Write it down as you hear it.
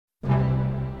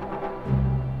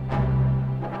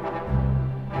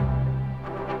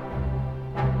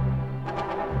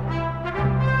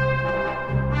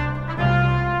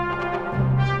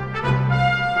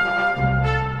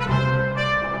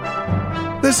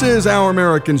This is Our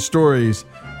American Stories,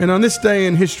 and on this day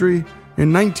in history,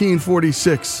 in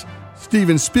 1946,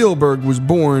 Steven Spielberg was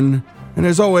born, and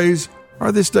as always,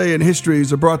 our This Day in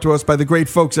Histories are brought to us by the great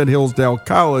folks at Hillsdale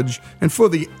College, and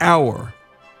for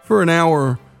an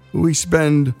hour, we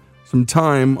spend some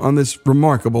time on this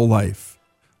remarkable life.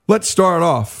 Let's start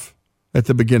off at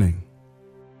the beginning.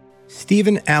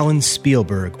 Steven Allen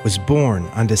Spielberg was born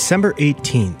on December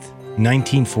 18th,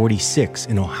 1946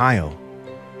 in Ohio.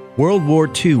 World War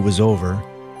II was over,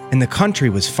 and the country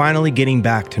was finally getting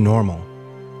back to normal.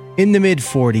 In the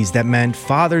mid-40s, that meant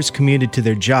fathers commuted to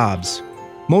their jobs.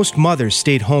 Most mothers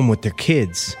stayed home with their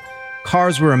kids.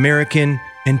 Cars were American,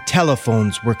 and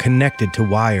telephones were connected to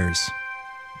wires.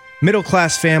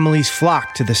 Middle-class families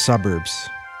flocked to the suburbs.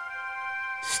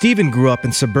 Steven grew up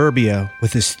in suburbia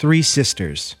with his 3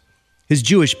 sisters. His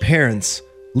Jewish parents,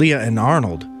 Leah and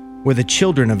Arnold, were the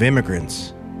children of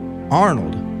immigrants.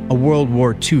 Arnold, a World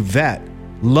War II vet,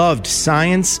 loved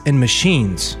science and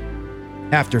machines.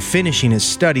 After finishing his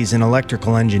studies in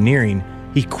electrical engineering,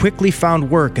 he quickly found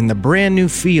work in the brand new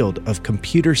field of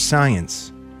computer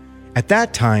science. At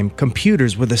that time,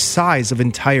 computers were the size of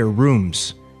entire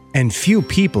rooms, and few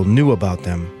people knew about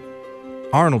them.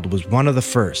 Arnold was one of the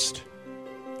first.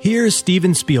 Here's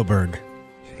Steven Spielberg.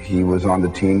 He was on the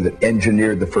team that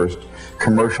engineered the first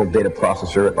commercial data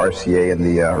processor at RCA in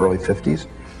the early 50s.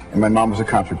 And my mom was a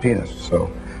concert pianist,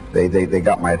 so they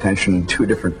got my attention in 2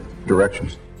 different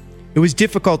directions. It was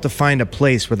difficult to find a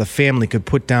place where the family could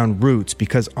put down roots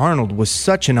because Arnold was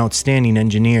such an outstanding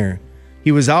engineer.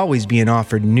 He was always being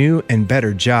offered new and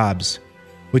better jobs,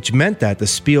 which meant that the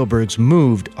Spielbergs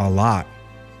moved a lot.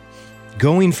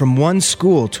 Going from one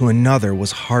school to another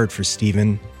was hard for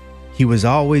Steven. He was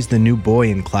always the new boy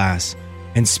in class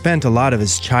and spent a lot of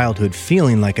his childhood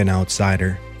feeling like an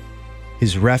outsider.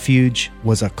 His refuge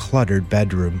was a cluttered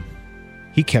bedroom.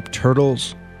 He kept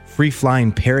turtles,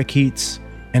 free-flying parakeets,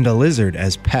 and a lizard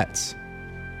as pets.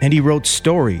 And he wrote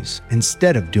stories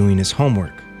instead of doing his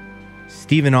homework.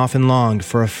 Steven often longed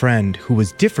for a friend who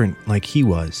was different like he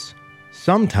was.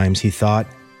 Sometimes he thought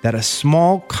that a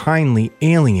small, kindly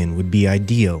alien would be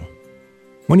ideal.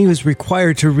 When he was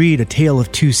required to read A Tale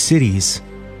of Two Cities,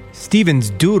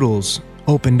 Steven's doodles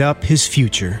opened up his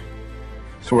future.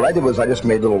 So what I did was I just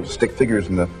made little stick figures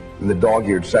in the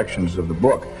dog-eared sections of the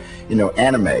book,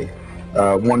 anime,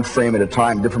 one frame at a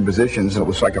time, different positions, and it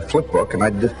was like a flip book, and I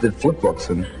just did flip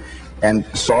books and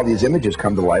saw these images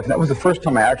come to life. And that was the first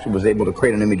time I actually was able to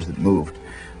create an image that moved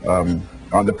on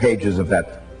the pages of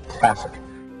that classic.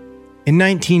 In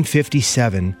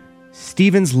 1957,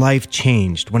 Steven's life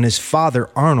changed when his father,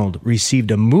 Arnold,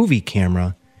 received a movie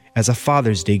camera as a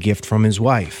Father's Day gift from his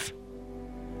wife.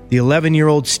 The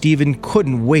 11-year-old Steven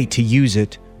couldn't wait to use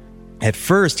it. At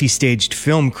first, he staged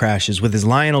film crashes with his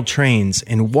Lionel trains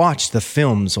and watched the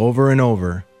films over and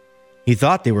over. He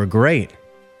thought they were great.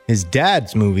 His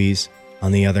dad's movies,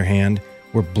 on the other hand,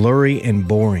 were blurry and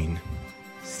boring.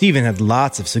 Steven had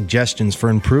lots of suggestions for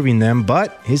improving them,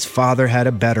 but his father had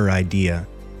a better idea.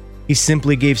 He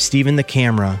simply gave Steven the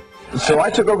camera. So I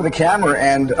took over the camera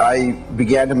and I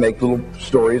began to make little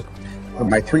stories.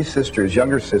 My 3 sisters,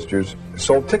 younger sisters,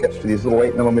 sold tickets for these little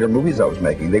 8mm movies I was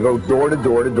making. They go door to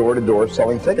door to door to door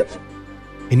selling tickets.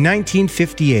 In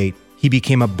 1958, he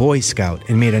became a Boy Scout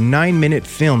and made a 9-minute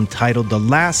film titled The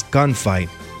Last Gunfight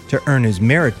to earn his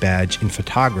merit badge in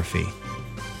photography.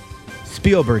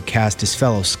 Spielberg cast his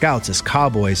fellow scouts as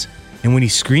cowboys, and when he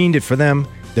screened it for them,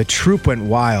 the troop went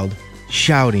wild,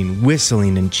 shouting,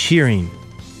 whistling, and cheering.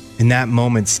 In that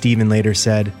moment, Steven later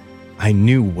said, "I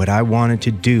knew what I wanted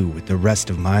to do with the rest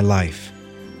of my life."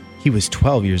 He was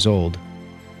 12 years old.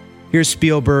 Here's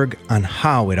Spielberg on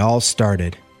how it all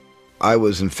started. I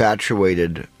was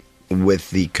infatuated with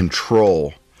the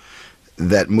control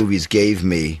that movies gave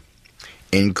me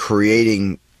in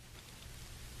creating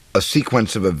a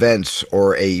sequence of events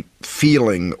or a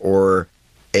feeling or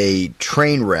a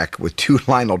train wreck with 2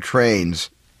 Lionel trains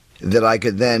that I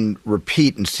could then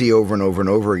repeat and see over and over and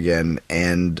over again.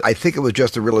 And I think it was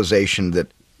just a realization that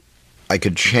I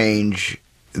could change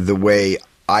the way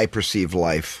I perceive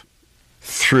life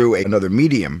through another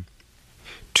medium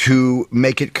to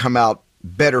make it come out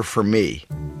better for me.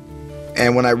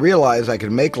 And when I realized I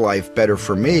could make life better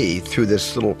for me through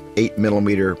this little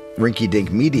 8mm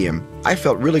rinky-dink medium, I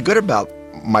felt really good about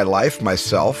my life,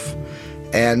 myself,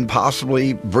 and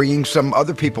possibly bringing some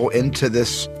other people into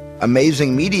this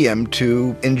amazing medium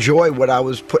to enjoy what I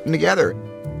was putting together.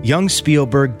 Young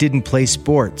Spielberg didn't play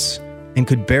sports and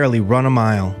could barely run a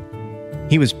mile.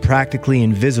 He was practically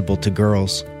invisible to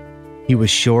girls. He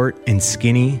was short and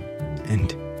skinny,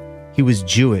 and he was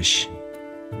Jewish.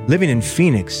 Living in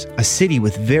Phoenix, a city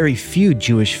with very few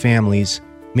Jewish families,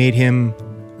 made him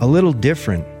a little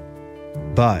different.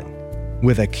 But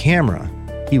with a camera,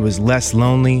 he was less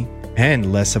lonely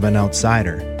and less of an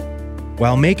outsider.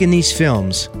 While making these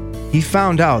films, he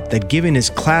found out that giving his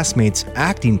classmates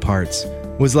acting parts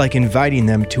was like inviting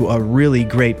them to a really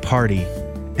great party,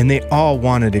 and they all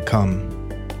wanted to come.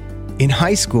 In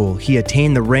high school, he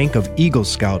attained the rank of Eagle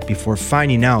Scout before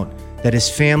finding out that his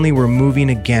family were moving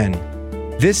again.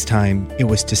 This time, it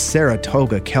was to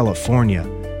Saratoga, California,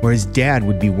 where his dad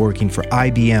would be working for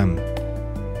IBM.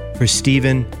 For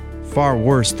Steven, far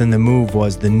worse than the move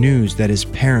was the news that his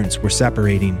parents were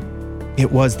separating.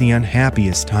 It was the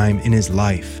unhappiest time in his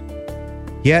life.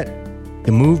 Yet,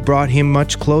 the move brought him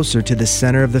much closer to the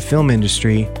center of the film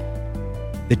industry.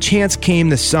 The chance came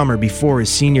the summer before his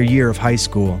senior year of high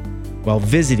school, while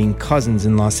visiting cousins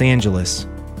in Los Angeles.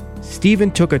 Steven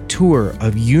took a tour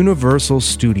of Universal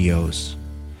Studios.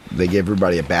 They gave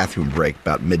everybody a bathroom break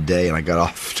about midday, and I got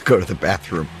off to go to the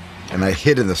bathroom. And I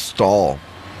hid in the stall,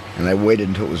 and I waited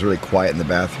until it was really quiet in the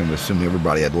bathroom, assuming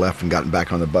everybody had left and gotten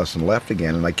back on the bus and left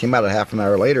again. And I came out a half an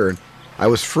hour later, and I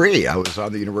was free. I was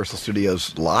on the Universal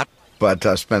Studios lot, but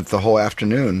I spent the whole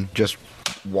afternoon just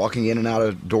walking in and out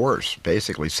of doors,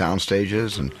 basically, sound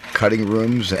stages and cutting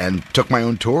rooms, and took my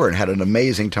own tour and had an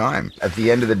amazing time. At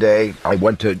the end of the day, I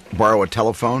went to borrow a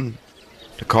telephone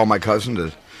to call my cousin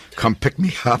to come pick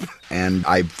me up, and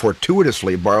I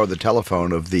fortuitously borrowed the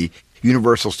telephone of the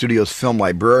Universal Studios film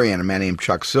librarian, a man named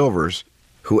Chuck Silvers,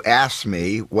 who asked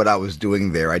me what I was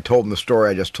doing there. I told him the story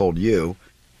I just told you,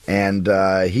 and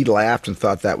he laughed and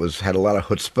thought that had a lot of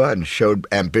chutzpah and showed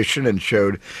ambition and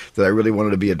showed that I really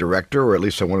wanted to be a director, or at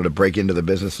least I wanted to break into the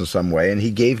business in some way. And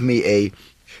he gave me a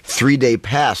 3-day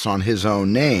pass on his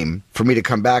own name for me to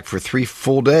come back for 3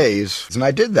 full days, and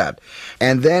I did that.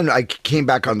 And then I came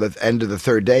back on the end of the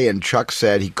 3rd day, and Chuck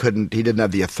said he didn't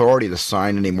have the authority to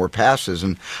sign any more passes,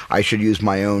 and I should use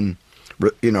my own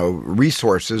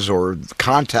resources or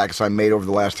contacts I made over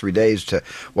the last 3 days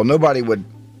nobody would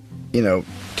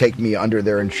take me under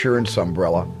their insurance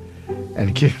umbrella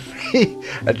and give me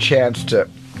a chance to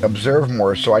observe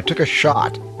more. So I took a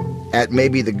shot at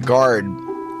maybe the guard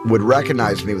would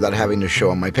recognize me without having to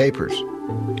show him my papers.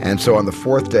 And so on the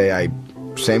 4th day,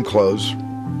 same clothes,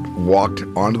 walked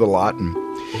onto the lot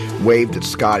and waved at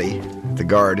Scotty, the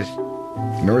guard.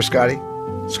 Remember Scotty?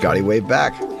 Scotty waved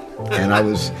back. And I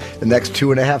was, the next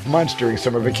 2.5 months during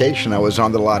summer vacation, I was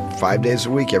on the lot 5 days a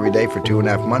week, every day for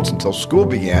 2.5 months until school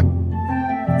began.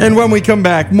 And when we come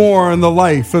back, more on the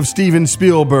life of Steven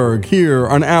Spielberg here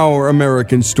on Our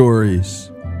American Stories.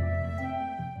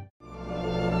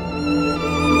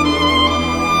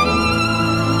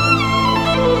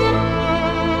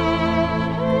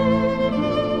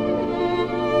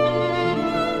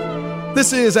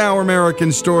 This is Our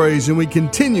American Stories, and we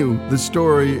continue the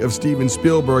story of Steven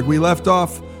Spielberg. We left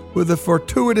off with a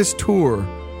fortuitous tour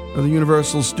of the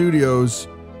Universal Studios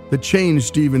that changed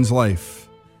Steven's life.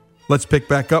 Let's pick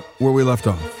back up where we left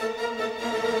off.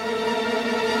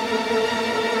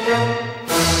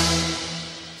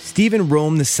 Steven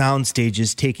roamed the sound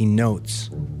stages taking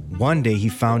notes. One day he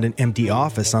found an empty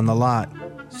office on the lot,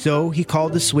 so he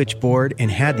called the switchboard and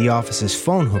had the office's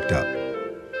phone hooked up.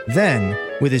 Then,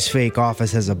 with his fake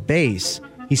office as a base,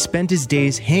 he spent his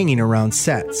days hanging around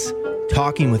sets,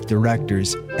 talking with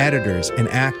directors, editors, and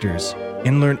actors,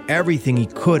 and learned everything he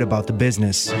could about the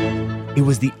business. It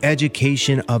was the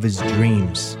education of his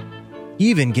dreams.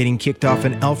 Even getting kicked off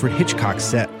an Alfred Hitchcock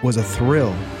set was a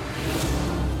thrill.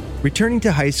 Returning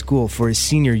to high school for his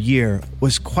senior year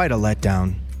was quite a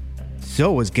letdown.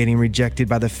 So was getting rejected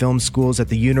by the film schools at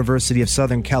the University of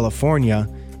Southern California,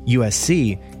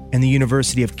 USC, and the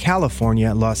University of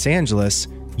California, Los Angeles,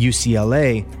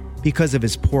 UCLA, because of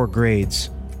his poor grades.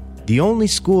 The only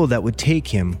school that would take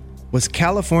him was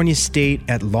California State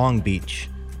at Long Beach,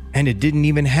 and it didn't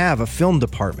even have a film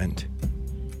department.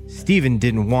 Steven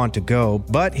didn't want to go,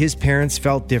 but his parents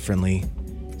felt differently.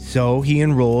 So he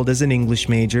enrolled as an English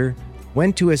major,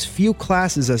 went to as few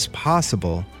classes as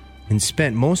possible, and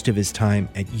spent most of his time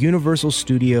at Universal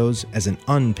Studios as an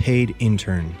unpaid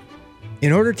intern.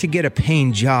 In order to get a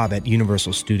paying job at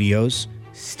Universal Studios,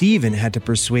 Steven had to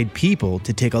persuade people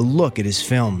to take a look at his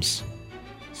films.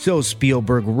 So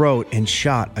Spielberg wrote and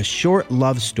shot a short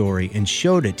love story and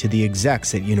showed it to the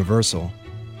execs at Universal.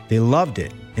 They loved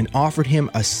it and offered him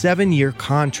a 7-year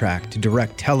contract to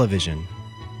direct television.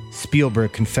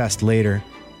 Spielberg confessed later,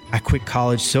 "I quit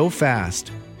college so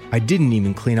fast, I didn't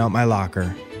even clean out my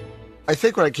locker." I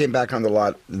think when I came back on the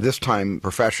lot, this time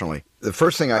professionally, the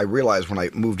first thing I realized when I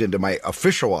moved into my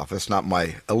official office, not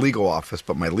my illegal office,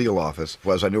 but my legal office,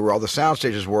 was I knew where all the sound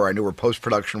stages were, I knew where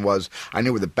post-production was, I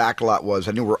knew where the back lot was,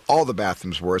 I knew where all the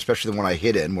bathrooms were, especially the one I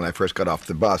hid in when I first got off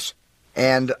the bus.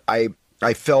 And I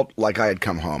felt like I had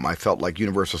come home. I felt like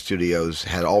Universal Studios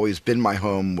had always been my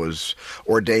home, was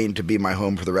ordained to be my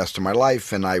home for the rest of my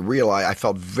life, and I realized I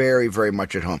felt very, very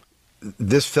much at home.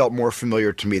 This felt more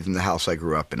familiar to me than the house I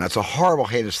grew up in. That's a horrible,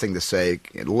 heinous thing to say.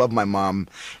 I love my mom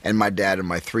and my dad and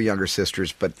my 3 younger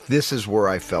sisters, but this is where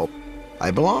I felt I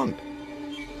belonged.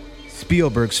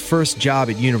 Spielberg's first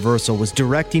job at Universal was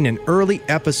directing an early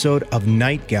episode of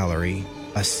Night Gallery,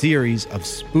 a series of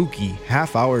spooky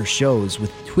half-hour shows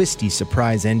with twisty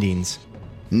surprise endings.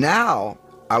 Now,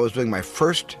 I was doing my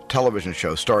first television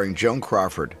show starring Joan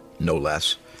Crawford, no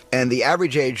less. And the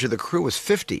average age of the crew was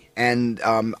 50. And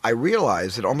I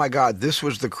realized that, oh my God, this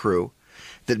was the crew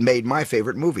that made my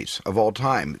favorite movies of all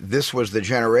time. This was the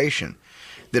generation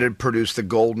that had produced the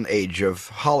golden age of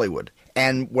Hollywood.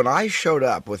 And when I showed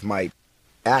up with my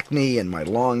acne and my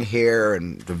long hair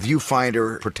and the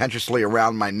viewfinder pretentiously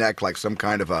around my neck like some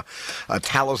kind of a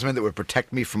talisman that would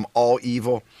protect me from all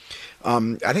evil,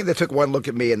 I think they took one look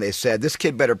at me and they said, this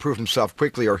kid better prove himself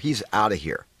quickly or he's out of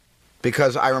here.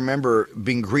 Because I remember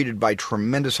being greeted by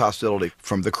tremendous hostility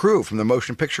from the crew, from the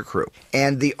motion picture crew.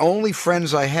 And the only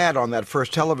friends I had on that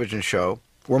first television show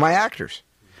were my actors.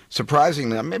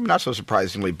 Surprisingly, maybe not so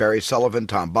surprisingly, Barry Sullivan,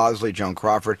 Tom Bosley, Joan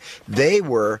Crawford, they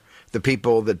were the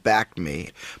people that backed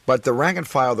me. But the rank and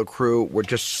file of the crew were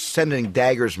just sending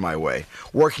daggers my way,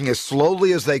 working as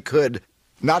slowly as they could,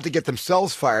 not to get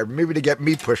themselves fired, maybe to get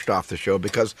me pushed off the show,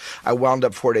 because I wound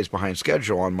up 4 days behind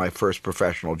schedule on my first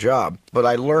professional job. But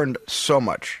I learned so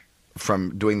much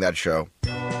from doing that show.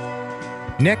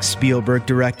 Next, Spielberg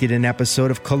directed an episode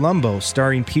of Columbo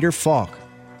starring Peter Falk,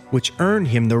 which earned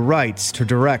him the rights to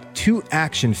direct 2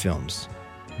 action films,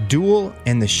 Duel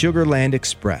and The Sugarland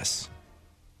Express.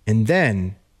 And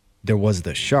then there was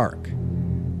The Shark.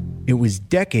 It was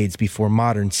decades before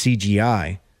modern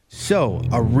CGI, so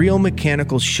a real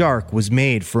mechanical shark was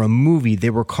made for a movie they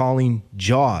were calling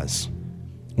Jaws.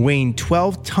 Weighing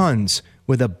 12 tons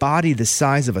with a body the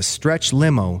size of a stretch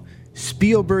limo,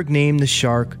 Spielberg named the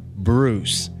shark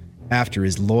Bruce, after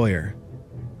his lawyer.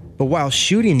 But while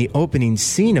shooting the opening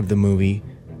scene of the movie,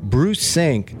 Bruce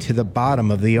sank to the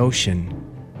bottom of the ocean,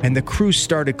 and the crew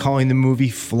started calling the movie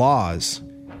Flaws.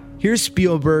 Here's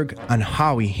Spielberg on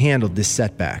how he handled this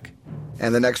setback.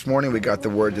 And the next morning we got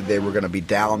the word that they were going to be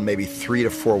down maybe 3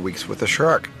 to 4 weeks with the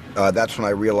shark. That's when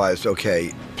I realized,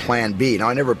 okay, plan B. Now,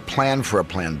 I never planned for a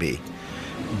plan B.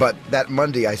 But that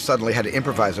Monday, I suddenly had to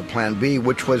improvise a plan B,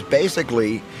 which was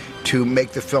basically to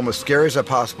make the film as scary as I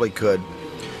possibly could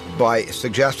by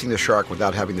suggesting the shark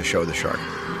without having to show the shark.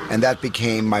 And that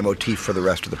became my motif for the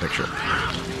rest of the picture.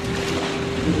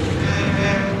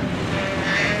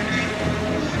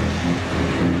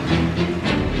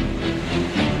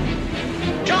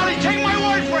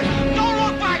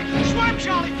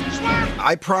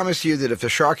 I promise you that if the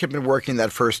shark had been working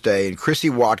that first day and Chrissy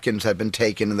Watkins had been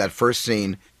taken in that first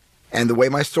scene, and the way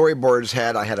my storyboards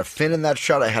had, I had a fin in that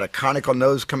shot, I had a conical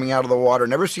nose coming out of the water,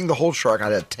 never seeing the whole shark,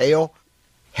 I had a tail.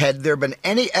 Had there been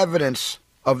any evidence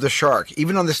of the shark,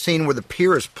 even on the scene where the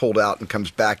pier is pulled out and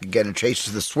comes back again and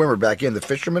chases the swimmer back in, the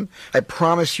fisherman, I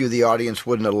promise you the audience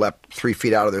wouldn't have leapt 3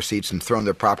 feet out of their seats and thrown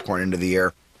their popcorn into the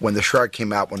air when the shark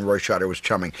came out when Roy Scheider was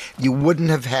chumming. You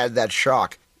wouldn't have had that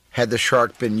shock had the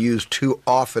shark been used too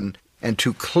often and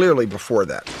too clearly before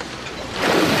that.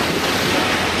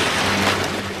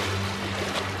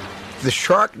 The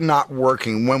shark not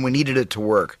working when we needed it to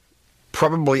work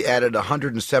probably added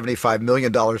 $175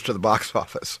 million to the box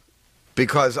office.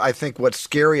 Because I think what's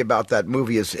scary about that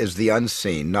movie is the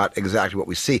unseen, not exactly what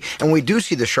we see. And when we do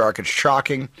see the shark, it's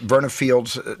shocking. Verna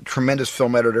Fields, a tremendous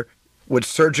film editor, would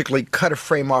surgically cut a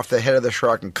frame off the head of the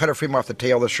shark and cut a frame off the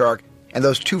tail of the shark. And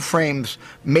those 2 frames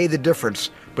made the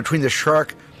difference between the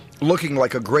shark looking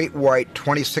like a great white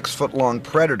 26-foot-long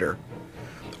predator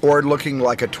or looking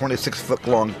like a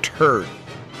 26-foot-long turd.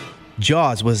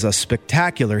 Jaws was a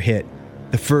spectacular hit,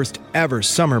 the first ever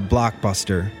summer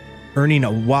blockbuster, earning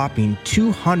a whopping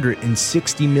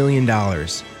 $260 million.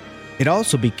 It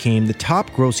also became the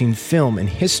top-grossing film in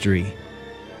history.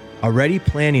 Already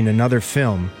planning another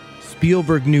film,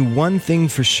 Spielberg knew one thing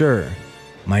for sure.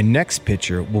 My next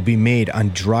picture will be made on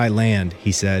dry land,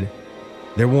 he said.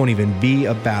 There won't even be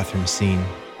a bathroom scene.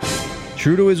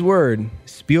 True to his word,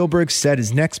 Spielberg set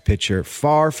his next picture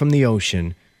far from the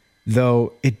ocean,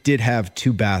 though it did have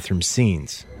 2 bathroom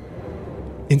scenes.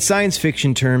 In science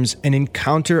fiction terms, an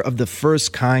encounter of the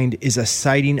first kind is a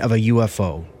sighting of a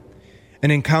UFO. An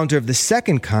encounter of the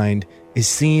second kind is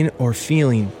seeing or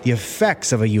feeling the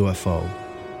effects of a UFO.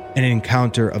 An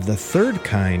encounter of the third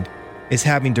kind is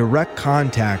having direct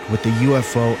contact with the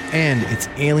UFO and its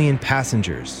alien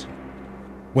passengers.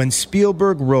 When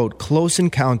Spielberg wrote Close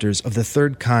Encounters of the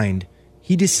Third Kind,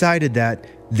 he decided that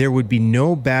there would be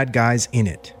no bad guys in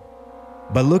it.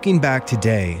 But looking back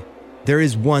today, there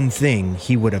is one thing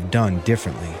he would have done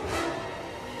differently.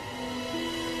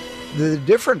 The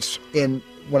difference in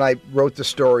when I wrote the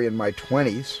story in my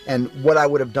 20s and what I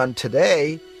would have done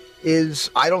today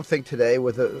is, I don't think today,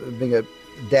 with being a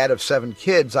dad of 7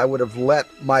 kids, I would have let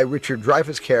my Richard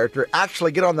Dreyfuss character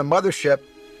actually get on the mothership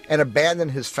and abandon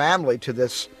his family to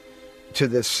this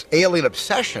alien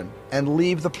obsession and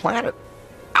leave the planet.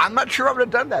 I'm not sure I would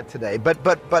have done that today,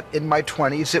 but in my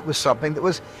 20s, it was something that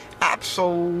was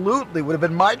absolutely would have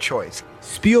been my choice.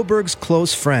 Spielberg's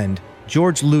close friend,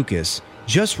 George Lucas,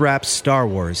 just wrapped Star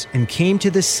Wars and came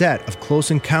to the set of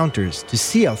Close Encounters to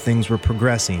see how things were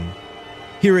progressing.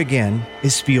 Here again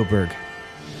is Spielberg.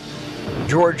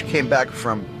 George came back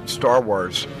from Star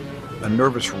Wars a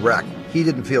nervous wreck. He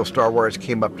didn't feel Star Wars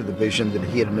came up to the vision that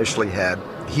he had initially had.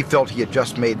 He felt he had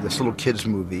just made this little kids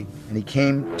movie, and he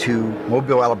came to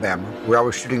Mobile, Alabama, where I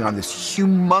was shooting on this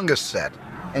humongous set.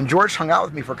 And George hung out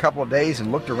with me for a couple of days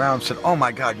and looked around and said, "Oh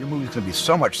my God, your movie's going to be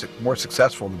so much more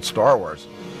successful than Star Wars.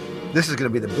 This is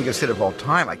going to be the biggest hit of all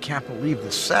time. I can't believe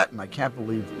the set, and I can't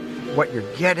believe what you're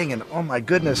getting, and oh my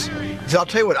goodness." He said, "I'll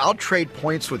tell you what, I'll trade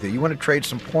points with you. You want to trade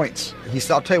some points?" He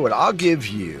said, "I'll tell you what, I'll give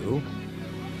you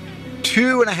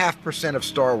 2.5% of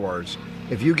Star Wars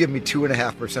if you give me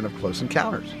 2.5% of Close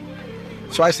Encounters."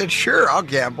 So I said, "Sure, I'll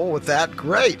gamble with that.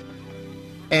 Great."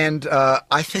 And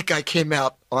I think I came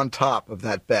out on top of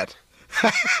that bet.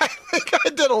 I think I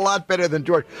did a lot better than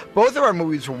George. Both of our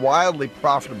movies were wildly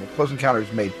profitable. Close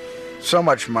Encounters made so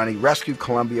much money, rescued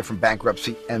Columbia from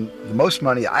bankruptcy, and the most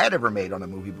money I had ever made on a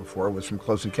movie before was from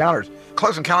Close Encounters.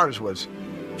 Close Encounters was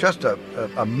just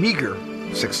a meager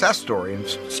success story, and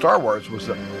Star Wars was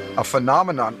a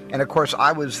phenomenon. And of course,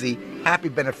 I was the happy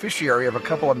beneficiary of a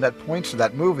couple of net points of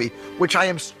that movie, which I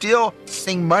am still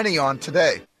seeing money on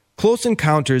today. Close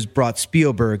Encounters brought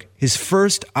Spielberg his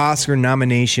first Oscar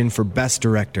nomination for Best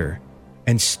Director,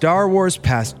 and Star Wars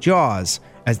passed Jaws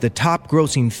as the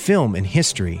top-grossing film in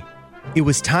history. It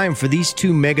was time for these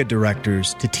two mega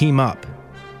directors to team up.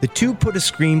 The two put a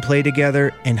screenplay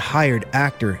together and hired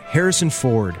actor Harrison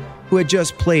Ford, who had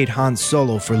just played Han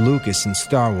Solo for Lucas in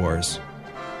Star Wars.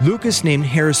 Lucas named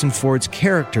Harrison Ford's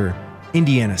character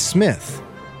Indiana Smith,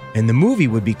 and the movie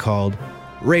would be called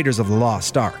Raiders of the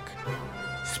Lost Ark.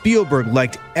 Spielberg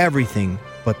liked everything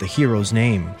but the hero's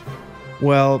name.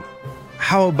 "Well,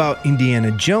 how about Indiana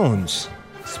Jones?"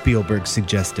 Spielberg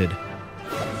suggested.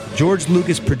 George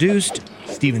Lucas produced,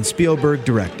 Steven Spielberg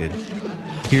directed.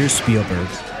 Here's Spielberg.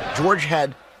 George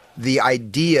had the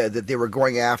idea that they were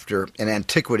going after an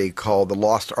antiquity called the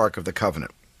Lost Ark of the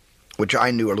Covenant, which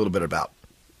I knew a little bit about.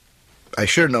 I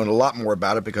should have known a lot more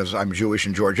about it because I'm Jewish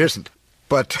and George isn't.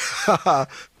 But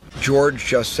George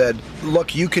just said,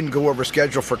 "Look, you can go over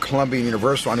schedule for Columbia and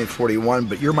Universal on 841,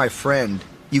 but you're my friend.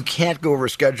 You can't go over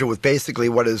schedule with basically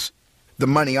what is the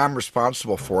money I'm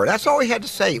responsible for." That's all he had to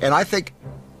say. And I think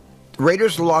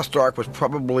Raiders of the Lost Ark was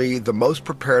probably the most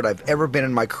prepared I've ever been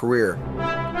in my career.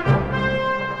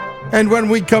 And when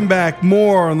we come back,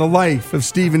 more on the life of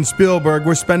Steven Spielberg.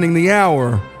 We're spending the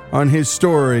hour on his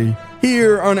story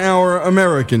here on Our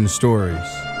American Stories.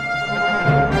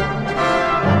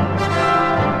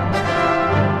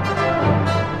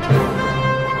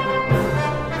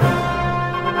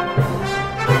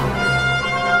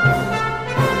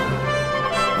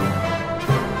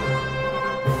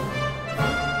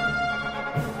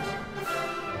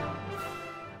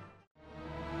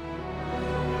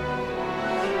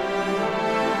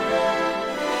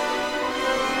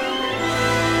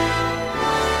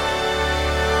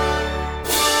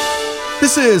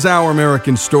 This is Our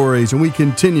American Stories, and we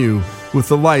continue with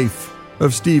the life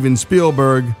of Steven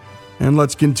Spielberg, and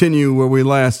let's continue where we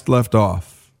last left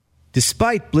off.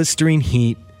 Despite blistering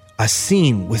heat, a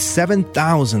scene with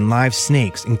 7,000 live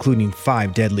snakes, including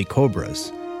 5 deadly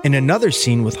cobras, and another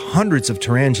scene with hundreds of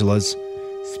tarantulas,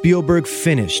 Spielberg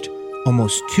finished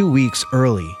almost 2 weeks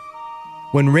early.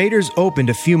 When Raiders opened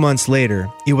a few months later,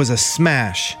 it was a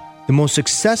smash, the most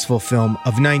successful film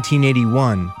of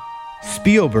 1981.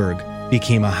 Spielberg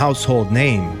became a household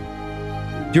name.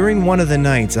 During one of the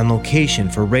nights on location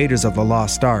for Raiders of the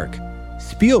Lost Ark,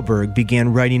 Spielberg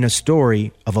began writing a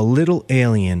story of a little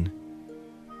alien.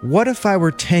 What if I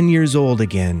were 10 years old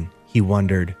again, he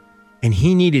wondered, and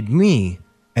he needed me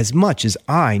as much as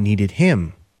I needed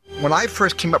him? When I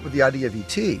first came up with the idea of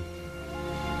E.T.,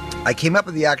 I came up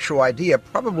with the actual idea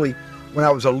probably when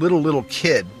I was a little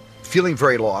kid, feeling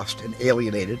very lost and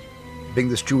alienated, being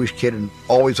this Jewish kid in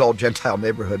always all Gentile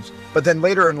neighborhoods. But then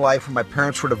later in life, when my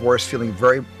parents were divorced, feeling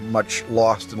very much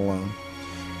lost and alone.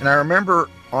 And I remember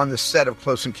on the set of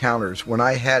Close Encounters, when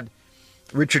I had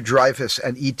Richard Dreyfuss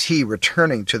and E.T.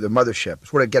 returning to the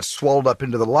mothership, where it gets swallowed up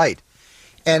into the light.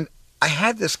 And I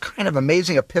had this kind of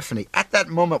amazing epiphany at that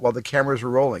moment while the cameras were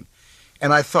rolling.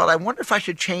 And I thought, I wonder if I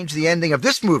should change the ending of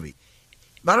this movie.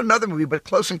 Not another movie, but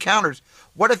Close Encounters.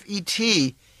 What if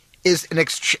E.T. is an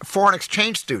foreign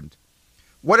exchange student?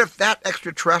 What if that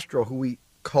extraterrestrial, who we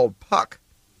called Puck,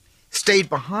 stayed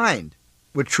behind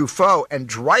with Truffaut, and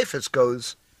Dreyfuss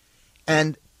goes,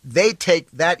 and they take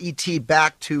that E.T.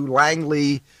 back to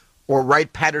Langley or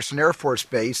Wright-Patterson Air Force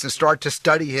Base and start to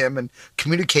study him and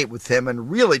communicate with him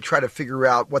and really try to figure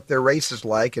out what their race is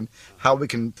like and how we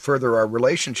can further our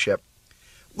relationship.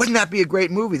 Wouldn't that be a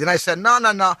great movie? Then I said,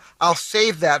 no, I'll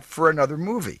save that for another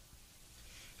movie.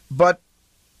 But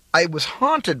I was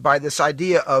haunted by this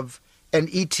idea of an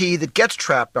E.T. that gets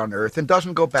trapped on Earth and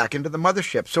doesn't go back into the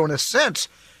mothership. So in a sense,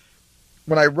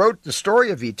 when I wrote the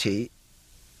story of E.T.,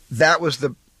 that was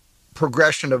the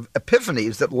progression of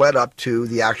epiphanies that led up to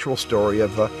the actual story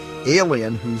of an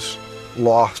alien who's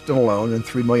lost and alone and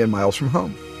 3 million miles from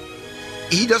home.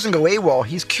 He doesn't go AWOL.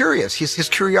 He's curious. His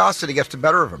curiosity gets the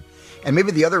better of him. And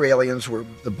maybe the other aliens,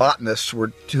 the botanists, were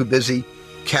too busy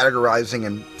categorizing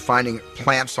and finding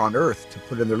plants on Earth to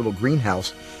put in their little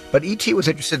greenhouse. But E.T. was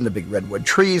interested in the big redwood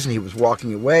trees, and he was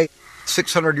walking away.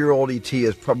 600-year-old E.T.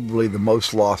 is probably the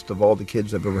most lost of all the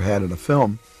kids I've ever had in a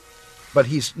film. But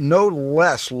he's no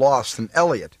less lost than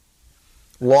Elliot.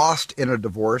 Lost in a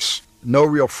divorce, no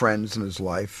real friends in his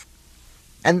life.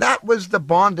 And that was the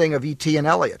bonding of E.T. and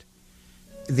Elliot.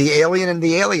 The alien and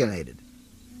the alienated.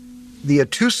 The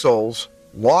two souls,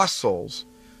 lost souls,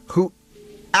 who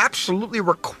absolutely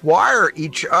require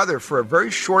each other for a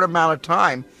very short amount of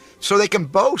time so they can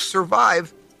both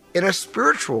survive in a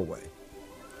spiritual way.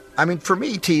 I mean, for me,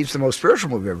 E.T. is the most spiritual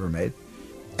movie ever made.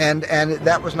 And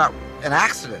that was not an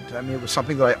accident. I mean, it was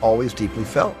something that I always deeply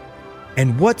felt.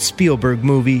 And what Spielberg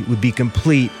movie would be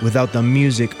complete without the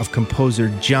music of composer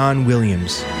John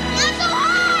Williams?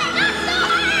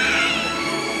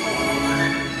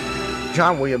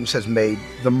 John Williams has made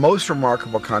the most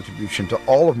remarkable contribution to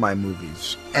all of my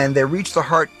movies, and they reach the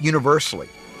heart universally.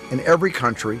 In every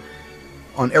country,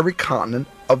 on every continent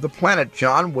of the planet,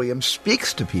 John Williams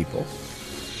speaks to people,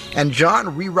 and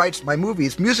John rewrites my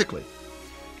movies musically.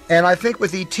 And I think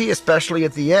with E.T., especially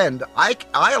at the end,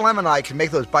 ILM and I can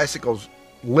make those bicycles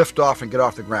lift off and get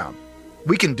off the ground.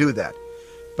 We can do that.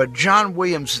 But John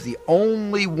Williams is the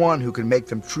only one who can make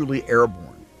them truly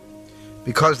airborne,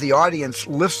 because the audience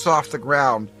lifts off the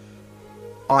ground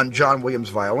on John Williams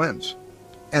violins.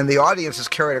 And the audience is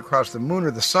carried across the moon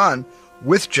or the sun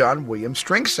with John Williams'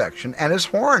 string section and his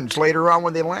horns later on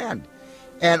when they land.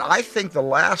 And I think the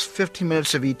last 15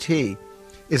 minutes of E.T.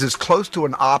 is as close to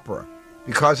an opera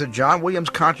because of John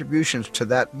Williams' contributions to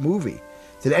that movie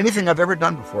than anything I've ever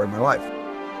done before in my life.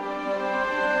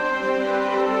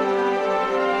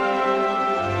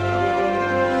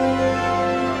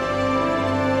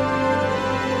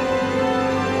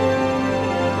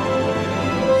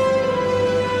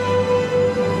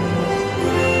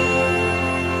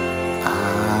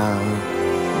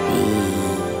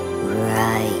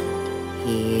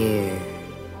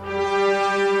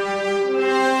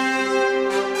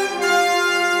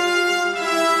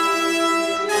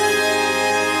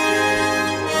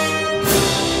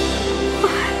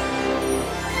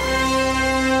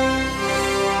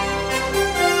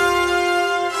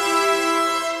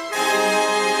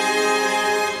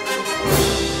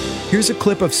 Here's a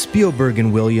clip of Spielberg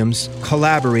and Williams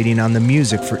collaborating on the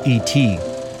music for E.T.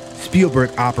 Spielberg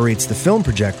operates the film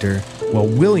projector while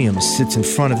Williams sits in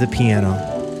front of the piano.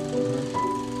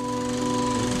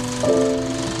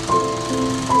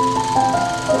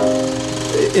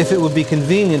 If it would be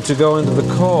convenient to go into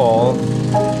the call.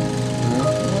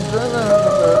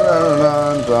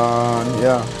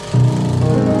 Yeah.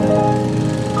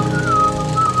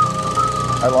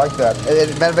 I like that.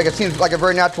 It seems like a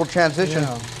very natural transition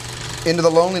into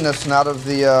the loneliness and out of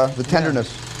the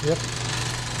tenderness. Yep.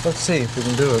 Let's see if we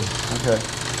can do it. Okay.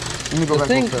 Let me go back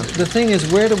a little bit. The thing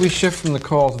is, where do we shift from the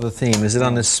call to the theme? Is it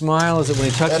on his smile? Is it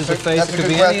when he touches the face? That's a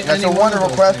good question. That's a wonderful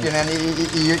question,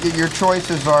 and your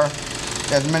choices are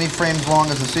as many frames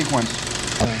long as the sequence.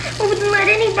 I wouldn't let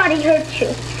anybody hurt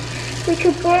you. We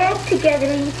could grow up together,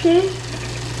 E.T.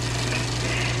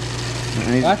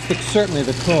 That's certainly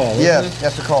the call, yes, isn't it?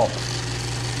 That's the call.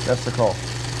 That's the call.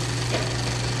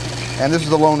 And this is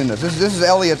the loneliness. This is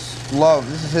Elliot's love.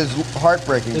 This is his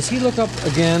heartbreaking. Does he look up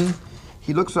again?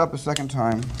 He looks up a second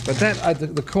time. But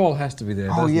the call has to be there.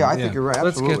 Oh, yeah, it? I think you're right.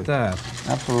 Absolutely. Let's get that.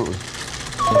 Absolutely.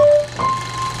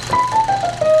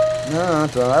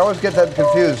 I always get that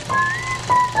confused.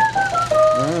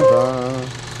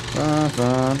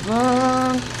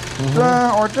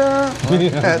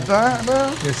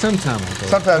 Yeah, sometime.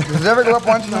 Sometimes. Does it ever go up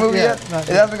once in the movie yet? It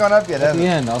hasn't gone up yet, has it? At the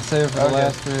end, I'll save it for the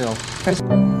last reel.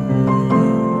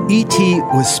 E.T.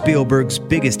 was Spielberg's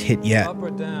biggest hit yet.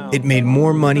 It made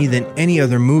more money than any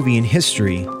other movie in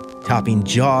history, topping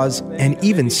Jaws and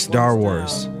even Star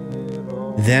Wars.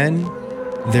 Then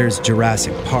there's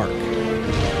Jurassic Park.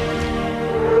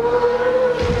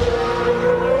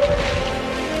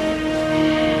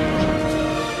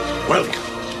 Welcome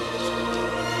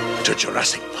to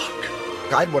Jurassic Park.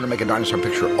 I'd want to make a dinosaur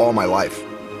picture all my life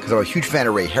because I'm a huge fan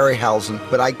of Ray Harryhausen,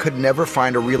 but I could never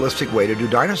find a realistic way to do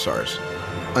dinosaurs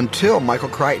until Michael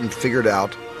Crichton figured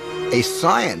out a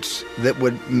science that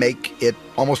would make it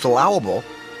almost allowable,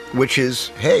 which is,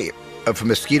 hey, if a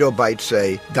mosquito bites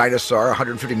a dinosaur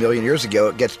 150 million years ago,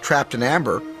 it gets trapped in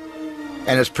amber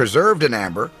and is preserved in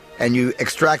amber, and you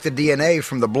extract the DNA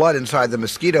from the blood inside the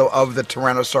mosquito of the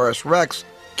Tyrannosaurus Rex.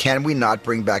 Can we not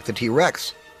bring back the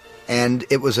T-Rex? And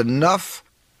it was enough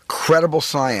credible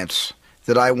science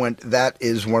that I went, that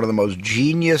is one of the most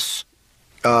genius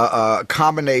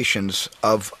combinations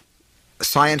of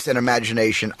science and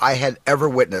imagination I had ever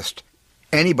witnessed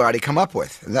anybody come up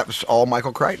with. And that was all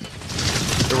Michael Crichton.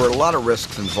 There were a lot of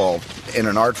risks involved in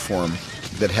an art form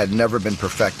that had never been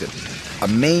perfected. A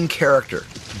main character,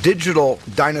 digital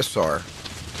dinosaur,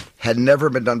 had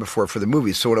never been done before for the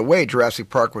movies. So in a way,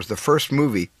 Jurassic Park was the first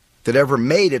movie that ever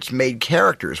made its main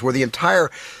characters, where the entire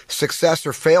success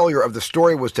or failure of the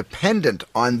story was dependent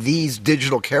on these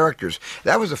digital characters.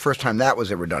 That was the first time that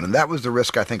was ever done, and that was the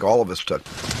risk I think all of us took.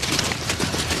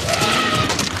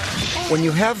 When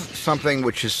you have something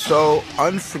which is so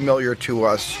unfamiliar to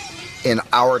us in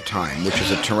our time, which is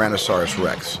a Tyrannosaurus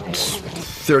Rex, it's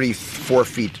 34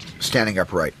 feet standing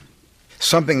upright,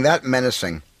 something that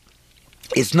menacing,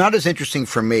 it's not as interesting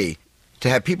for me to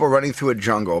have people running through a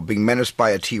jungle being menaced by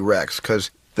a T-Rex,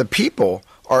 because the people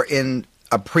are in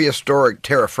a prehistoric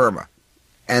terra firma,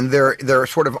 and they're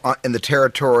sort of in the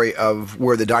territory of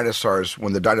where the dinosaurs,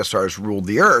 when the dinosaurs ruled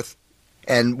the earth,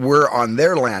 and we're on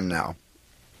their land now.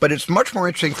 But it's much more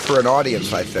interesting for an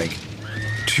audience, I think,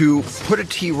 to put a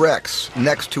T-Rex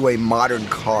next to a modern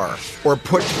car, or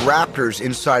put raptors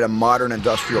inside a modern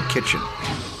industrial kitchen,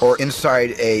 or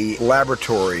inside a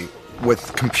laboratory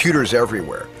with computers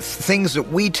everywhere. Things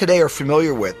that we today are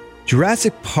familiar with.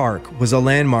 Jurassic Park was a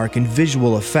landmark in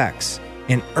visual effects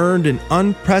and earned an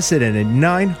unprecedented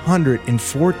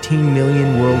 $914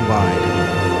 million worldwide.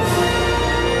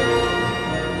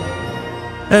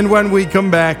 And when we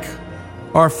come back,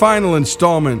 our final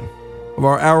installment of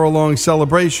our hour-long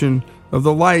celebration of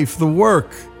the life, the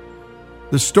work,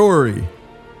 the story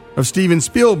of Steven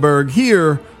Spielberg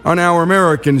here on Our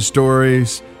American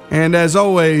Stories. And as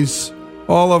always,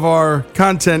 all of our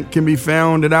content can be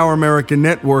found at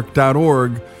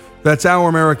ouramericannetwork.org. That's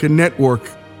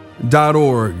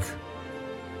ouramericannetwork.org.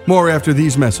 More after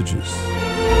these messages.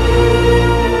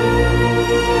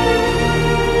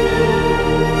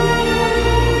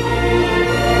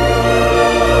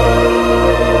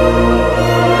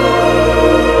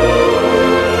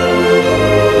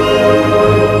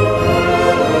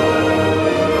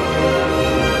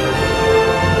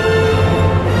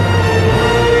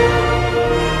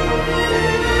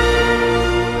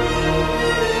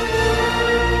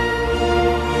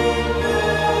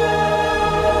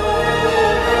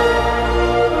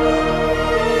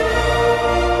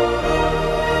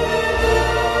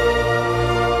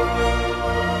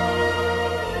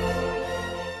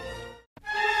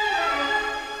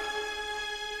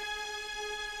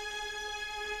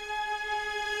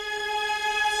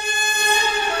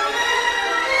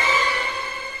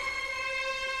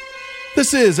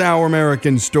 This is Our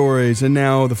American Stories, and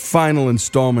now the final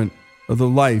installment of the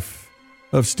life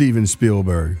of Steven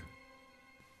Spielberg.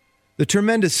 The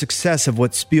tremendous success of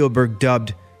what Spielberg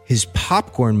dubbed his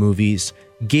popcorn movies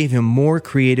gave him more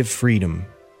creative freedom.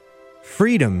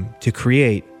 Freedom to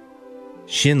create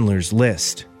Schindler's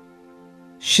List.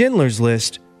 Schindler's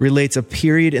List relates a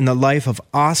period in the life of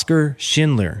Oskar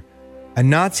Schindler, a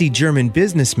Nazi German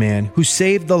businessman who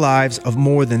saved the lives of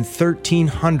more than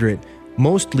 1,300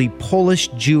 mostly Polish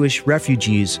Jewish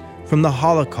refugees from the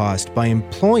Holocaust by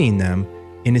employing them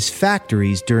in his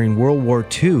factories during World War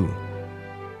II.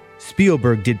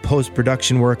 Spielberg did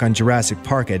post-production work on Jurassic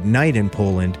Park at night in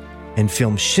Poland and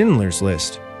filmed Schindler's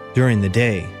List during the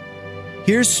day.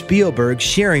 Here's Spielberg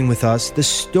sharing with us the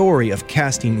story of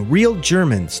casting real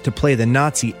Germans to play the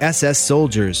Nazi SS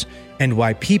soldiers and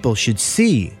why people should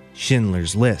see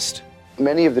Schindler's List.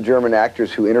 Many of the German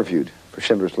actors who interviewed for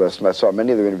Schindler's List, and I saw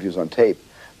many of their interviews on tape,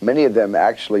 many of them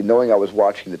actually, knowing I was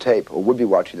watching the tape, or would be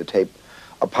watching the tape,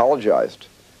 apologized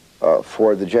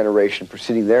for the generation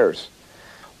preceding theirs.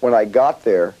 When I got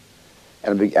there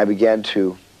and I began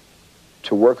to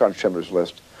work on Schindler's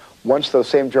List, once those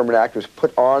same German actors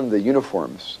put on the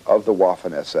uniforms of the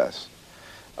Waffen-SS,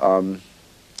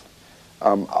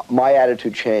 my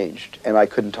attitude changed, and I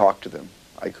couldn't talk to them.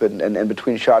 I couldn't, and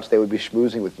between shots they would be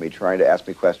schmoozing with me, trying to ask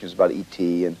me questions about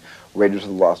E.T. and Raiders of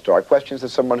the Lost Ark, questions that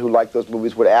someone who liked those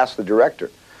movies would ask the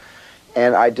director.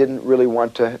 And I didn't really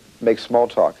want to make small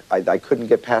talk. I couldn't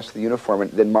get past the uniform, and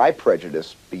then my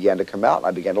prejudice began to come out, and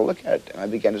I began to look at it, and I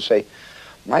began to say,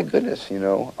 my goodness,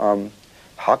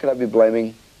 how can I be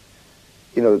blaming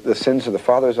the sins of the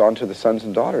fathers onto the sons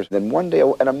and daughters? Then one day,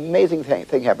 an amazing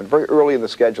thing happened, very early in the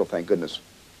schedule, thank goodness.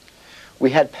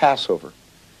 We had Passover.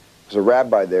 There's a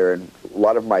rabbi there, and a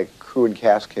lot of my crew and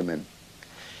cast came in.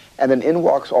 And then in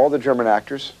walks all the German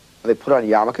actors, and they put on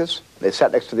yarmulkes. They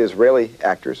sat next to the Israeli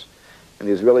actors, and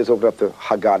the Israelis opened up the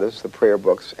Haggadahs, the prayer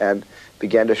books, and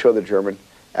began to show the German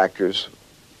actors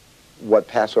what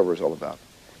Passover is all about.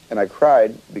 And I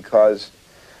cried because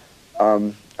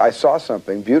I saw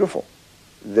something beautiful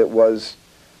that was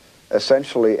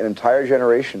essentially an entire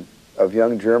generation of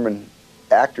young German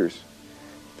actors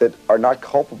that are not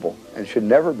culpable and should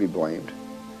never be blamed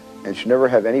and should never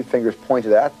have any fingers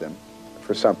pointed at them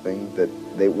for something that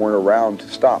they weren't around to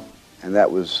stop. And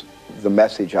that was the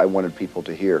message I wanted people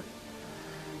to hear,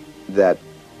 that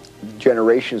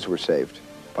generations were saved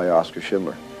by Oskar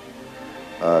Schindler.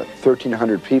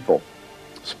 1,300 people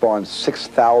spawned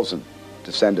 6,000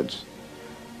 descendants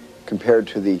compared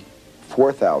to the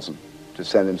 4,000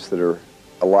 descendants that are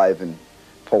alive in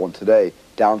Poland today,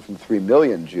 down from 3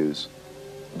 million Jews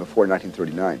before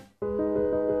 1939.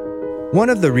 One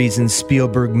of the reasons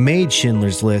Spielberg made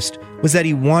Schindler's List was that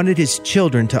he wanted his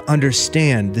children to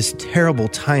understand this terrible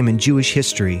time in Jewish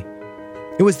history.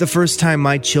 It was the first time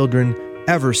my children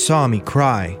ever saw me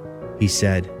cry, he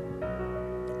said.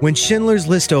 When Schindler's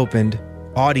List opened,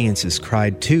 audiences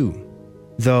cried too.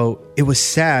 Though it was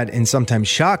sad and sometimes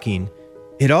shocking,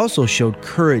 it also showed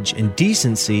courage and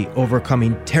decency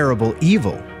overcoming terrible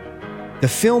evil. The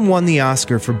film won the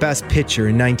Oscar for Best Picture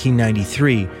in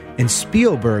 1993, and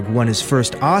Spielberg won his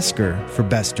first Oscar for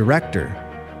Best Director.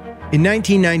 In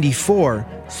 1994,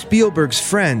 Spielberg's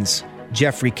friends,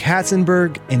 Jeffrey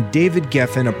Katzenberg and David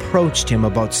Geffen, approached him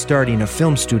about starting a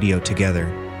film studio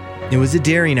together. It was a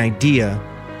daring idea.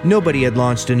 Nobody had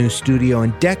launched a new studio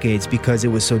in decades because it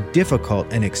was so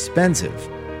difficult and expensive.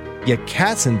 Yet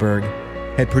Katzenberg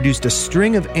had produced a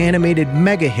string of animated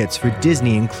mega hits for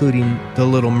Disney, including The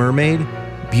Little Mermaid,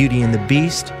 Beauty and the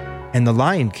Beast, and The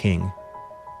Lion King.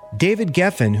 David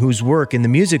Geffen, whose work in the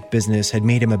music business had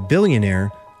made him a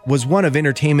billionaire, was one of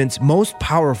entertainment's most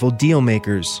powerful deal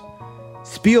makers.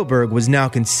 Spielberg was now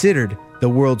considered the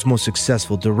world's most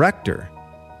successful director.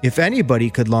 If anybody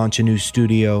could launch a new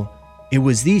studio, it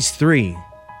was these three.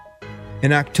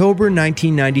 In October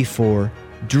 1994,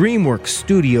 DreamWorks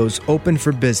Studios opened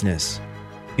for business.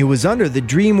 It was under the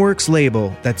DreamWorks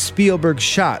label that Spielberg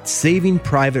shot Saving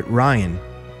Private Ryan.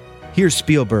 Here's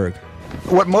Spielberg.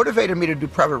 What motivated me to do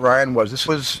Private Ryan was, this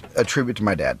was a tribute to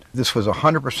my dad. This was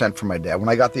 100% for my dad. When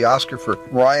I got the Oscar for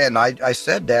Ryan, I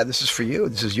said, Dad, this is for you.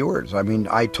 This is yours. I mean,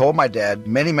 I told my dad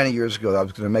many, many years ago that I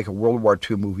was going to make a World War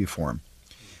II movie for him.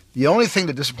 The only thing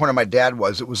that disappointed my dad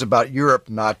was it was about Europe,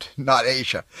 not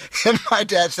Asia. And my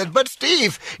dad said, but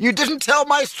Steve, you didn't tell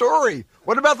my story.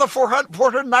 What about the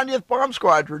 490th Bomb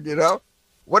Squadron,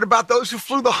 What about those who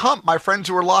flew the hump, my friends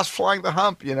who were lost flying the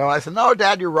hump, I said, no,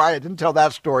 Dad, you're right. I didn't tell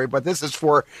that story, but this is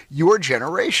for your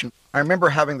generation. I remember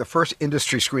having the first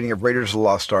industry screening of Raiders of the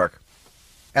Lost Ark.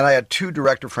 And I had two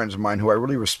director friends of mine who I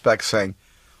really respect saying,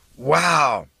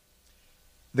 wow,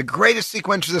 the greatest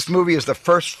sequence of this movie is the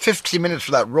first 15 minutes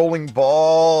with that rolling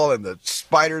ball and the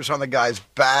spiders on the guy's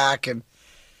back. And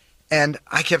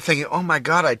I kept thinking, oh my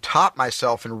God, I topped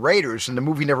myself in Raiders and the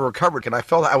movie never recovered. And I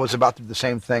felt I was about to do the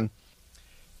same thing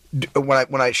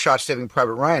when I shot Saving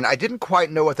Private Ryan. I didn't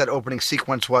quite know what that opening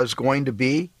sequence was going to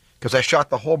be because I shot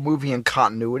the whole movie in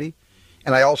continuity.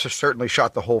 And I also certainly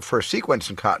shot the whole first sequence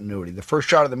in continuity. The first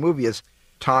shot of the movie is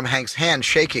Tom Hanks' hand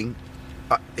shaking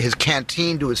his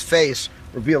canteen to his face,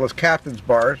 reveal his captain's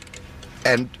bar,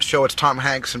 and show it's Tom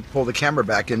Hanks and pull the camera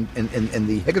back in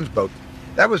the Higgins boat.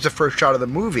 That was the first shot of the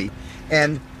movie.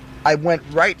 And I went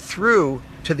right through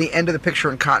to the end of the picture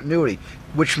in continuity,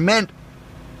 which meant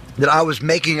that I was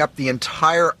making up the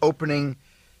entire opening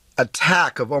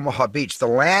attack of Omaha Beach, the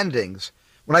landings.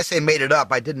 When I say made it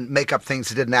up, I didn't make up things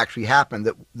that didn't actually happen,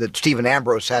 that Stephen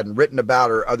Ambrose hadn't written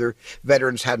about or other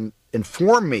veterans hadn't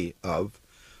informed me of.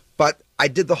 But I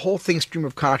did the whole thing stream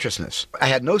of consciousness. I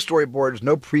had no storyboards,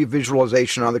 no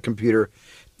pre-visualization on the computer.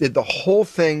 Did the whole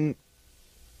thing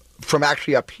from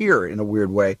actually up here in a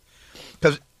weird way,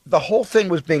 because the whole thing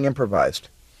was being improvised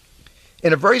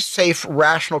in a very safe,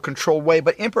 rational, controlled way,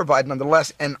 but improvised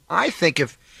nonetheless. And I think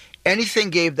if anything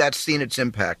gave that scene its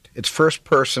impact, its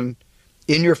first-person,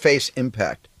 in-your-face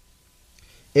impact,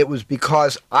 it was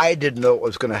because I didn't know what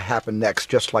was going to happen next,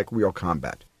 just like real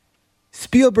combat.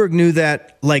 Spielberg knew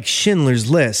that, like Schindler's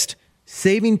List,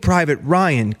 Saving Private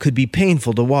Ryan could be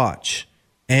painful to watch,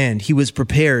 and he was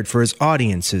prepared for his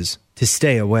audiences to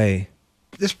stay away.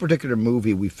 This particular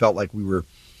movie, we felt like we were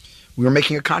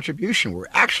making a contribution. We were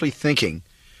actually thinking,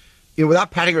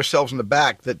 without patting ourselves on the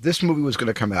back, that this movie was going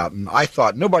to come out, and I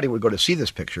thought nobody would go to see this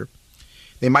picture.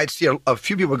 They might see a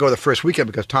few people go the first weekend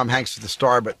because Tom Hanks is the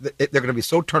star, but they're going to be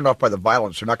so turned off by the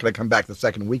violence, they're not going to come back the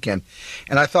second weekend.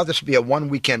 And I thought this would be a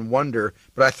one-weekend wonder,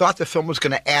 but I thought the film was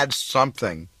going to add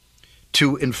something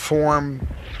to inform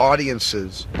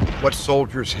audiences what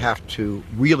soldiers have to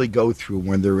really go through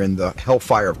when they're in the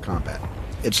hellfire of combat.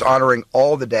 It's honoring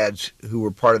all the dads who were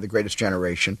part of the greatest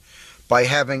generation by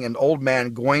having an old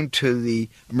man going to the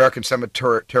American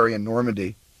Cemetery in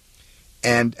Normandy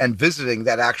and visiting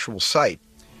that actual site.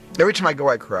 Every time I go,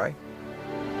 I cry.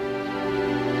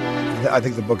 I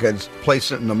think the book ends place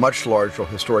it in a much larger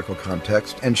historical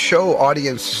context and show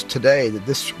audiences today that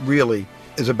this really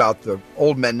is about the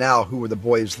old men now who were the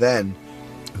boys then,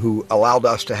 who allowed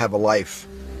us to have a life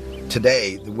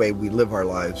today the way we live our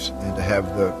lives and to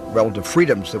have the relative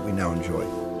freedoms that we now enjoy.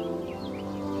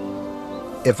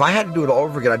 If I had to do it all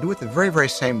over again, I'd do it the very, very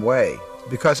same way,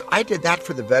 because I did that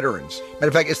for the veterans. Matter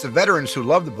of fact, it's the veterans who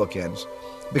love the bookends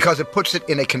because it puts it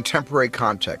in a contemporary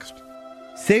context.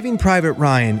 Saving Private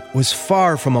Ryan was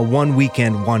far from a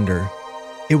one-weekend wonder.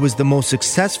 It was the most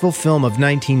successful film of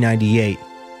 1998.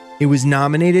 It was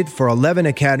nominated for 11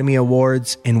 Academy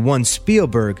Awards and won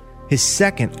Spielberg his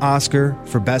second Oscar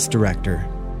for Best Director.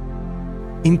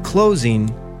 In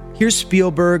closing, here's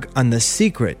Spielberg on the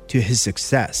secret to his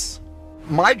success.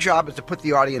 My job is to put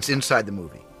the audience inside the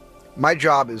movie. My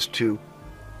job is to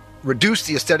reduce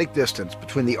the aesthetic distance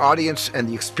between the audience and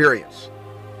the experience.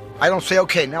 I don't say,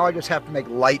 okay, now I just have to make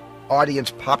light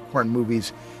audience popcorn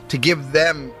movies to give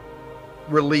them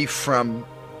relief from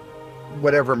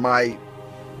whatever my,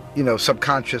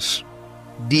 subconscious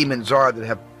demons are that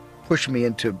have pushed me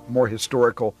into more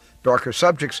historical, darker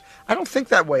subjects. I don't think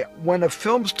that way. When a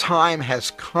film's time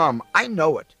has come, I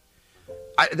know it.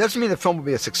 It doesn't mean the film will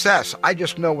be a success. I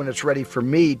just know when it's ready for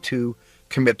me to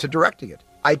commit to directing it.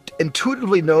 I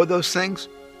intuitively know those things,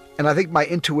 and I think my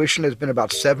intuition has been about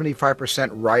 75%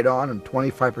 right on and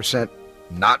 25%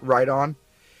 not right on.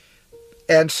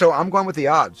 And so I'm going with the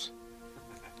odds.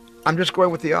 I'm just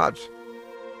going with the odds.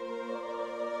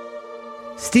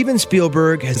 Steven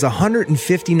Spielberg has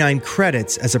 159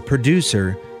 credits as a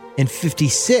producer and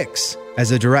 56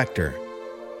 as a director.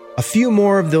 A few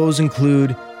more of those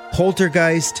include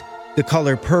Poltergeist, The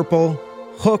Color Purple,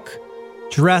 Hook,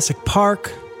 Jurassic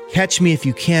Park, Catch Me If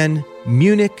You Can,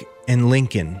 Munich, and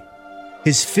Lincoln.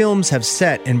 His films have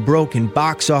set and broken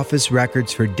box office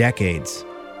records for decades.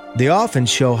 They often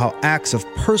show how acts of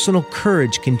personal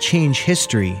courage can change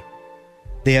history.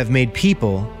 They have made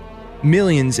people,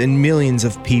 millions and millions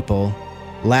of people,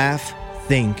 laugh,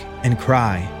 think, and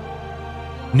cry.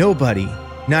 Nobody,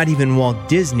 not even Walt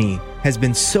Disney, has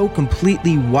been so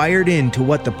completely wired into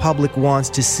what the public wants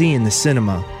to see in the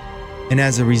cinema. And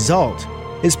as a result,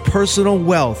 his personal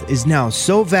wealth is now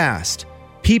so vast,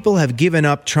 people have given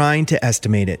up trying to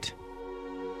estimate it.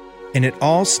 And it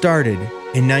all started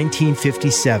in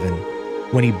 1957,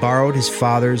 when he borrowed his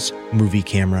father's movie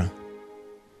camera.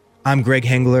 I'm Greg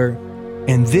Hengler,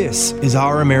 and this is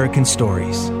Our American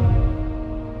Stories.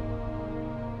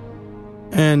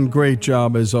 And great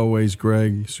job as always,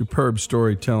 Greg. Superb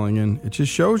storytelling, and it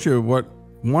just shows you what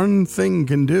one thing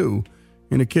can do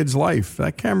in a kid's life.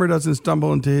 That camera doesn't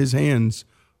stumble into his hands.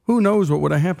 Who knows what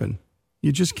would have happened?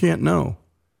 You just can't know.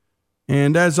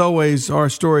 And as always, our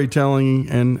storytelling,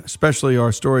 and especially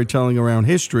our storytelling around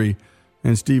history,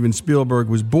 and Steven Spielberg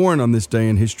was born on this day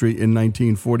in history in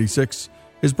 1946,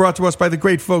 is brought to us by the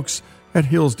great folks at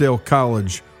Hillsdale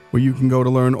College, where you can go to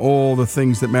learn all the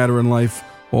things that matter in life,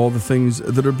 all the things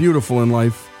that are beautiful in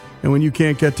life. And when you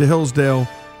can't get to Hillsdale,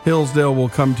 Hillsdale will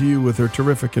come to you with their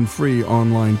terrific and free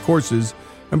online courses.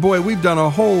 And boy, we've done a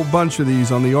whole bunch of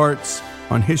these on the arts,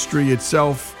 on history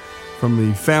itself, from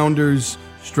the founders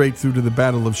straight through to the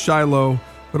Battle of Shiloh,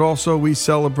 but also we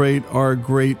celebrate our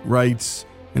great rights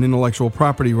and intellectual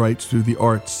property rights through the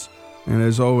arts. And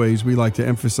as always, we like to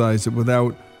emphasize that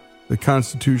without the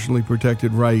constitutionally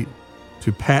protected right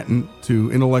to patent,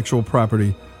 to intellectual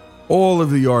property, all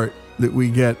of the art that we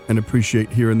get and appreciate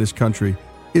here in this country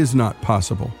is not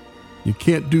possible. You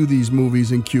can't do these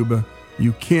movies in Cuba.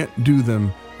 You can't do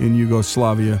them in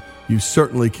Yugoslavia. You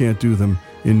certainly can't do them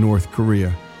in North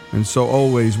Korea. And so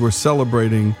always we're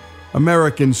celebrating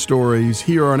American stories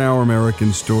here on Our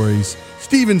American Stories,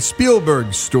 Steven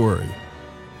Spielberg's story.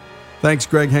 Thanks,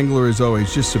 Greg Hengler, as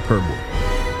always, just superb work.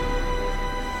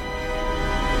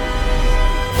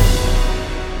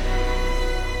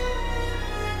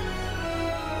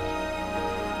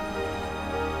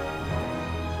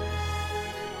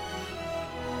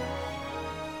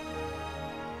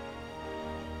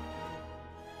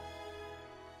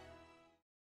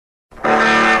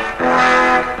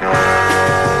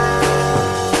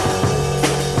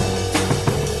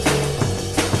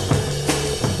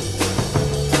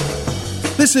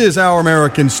 This is Our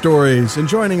American Stories, and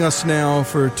joining us now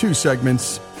for two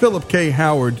segments, Philip K.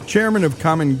 Howard, chairman of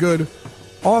Common Good,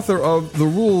 author of The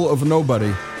Rule of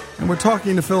Nobody. And we're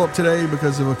talking to Philip today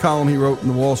because of a column he wrote in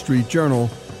the Wall Street Journal,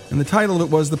 and the title of it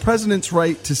was The President's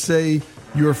Right to Say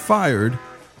You're Fired.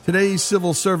 Today's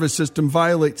civil service system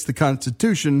violates the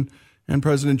Constitution, and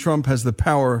President Trump has the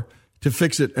power to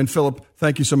fix it. And Philip,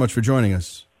 thank you so much for joining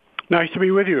us. Nice to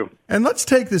be with you. And let's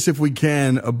take this, if we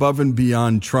can, above and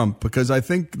beyond Trump, because I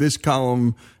think this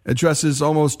column addresses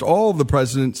almost all the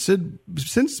presidents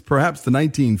since perhaps the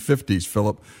 1950s,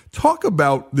 Philip. Talk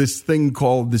about this thing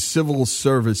called the civil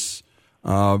service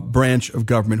branch of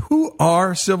government. Who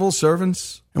are civil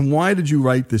servants, and why did you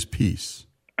write this piece?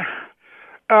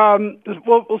 Well,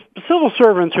 civil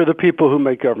servants are the people who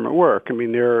make government work. I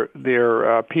mean,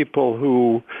 they're people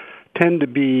who tend to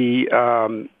be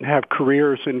have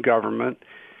careers in government,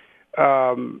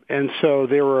 and so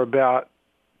there were about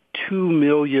 2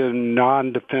 million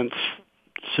non-defense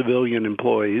civilian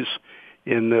employees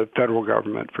in the federal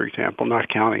government, for example, not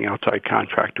counting outside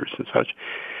contractors and such.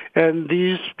 And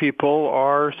these people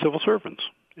are civil servants,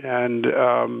 and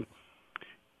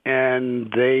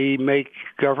they make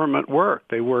government work.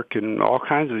 They work in all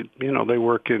kinds of, they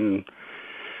work in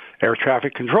air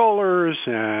traffic controllers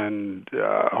and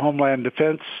Homeland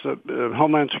Defense,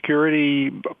 Homeland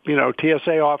Security,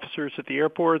 TSA officers at the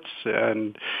airports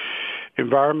and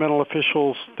environmental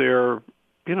officials. They're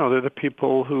the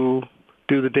people who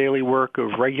do the daily work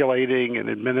of regulating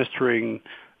and administering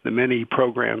the many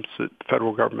programs that the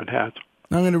federal government has.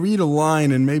 I'm going to read a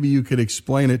line, and maybe you could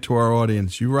explain it to our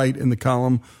audience. You write in the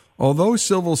column, although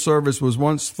civil service was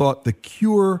once thought the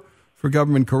cure for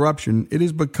government corruption, it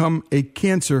has become a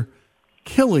cancer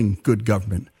killing good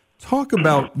government. Talk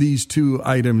about these two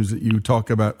items that you talk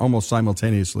about almost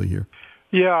simultaneously here.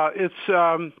 Yeah, it's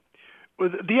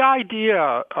the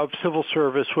idea of civil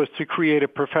service was to create a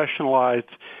professionalized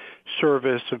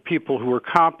service of people who were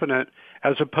competent,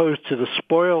 as opposed to the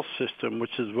spoils system,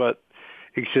 which is what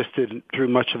existed through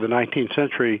much of the 19th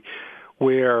century,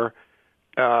 where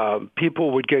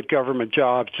people would get government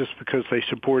jobs just because they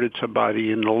supported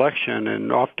somebody in an election,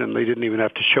 and often they didn't even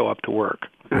have to show up to work.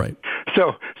 Right.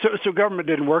 So government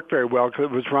didn't work very well because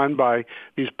it was run by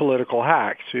these political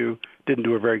hacks who didn't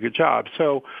do a very good job.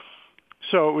 So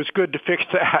it was good to fix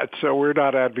that. So we're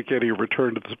not advocating a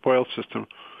return to the spoils system,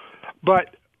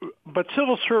 but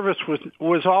civil service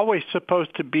was always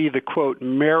supposed to be the, quote,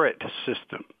 merit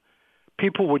system.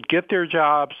 People would get their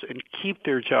jobs and keep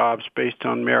their jobs based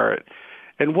on merit.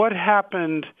 And what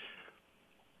happened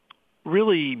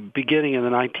really beginning in the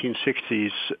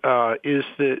 1960s is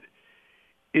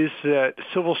that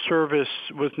civil service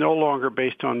was no longer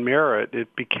based on merit.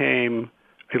 It became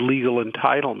a legal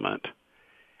entitlement.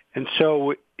 And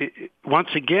so once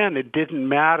again, it didn't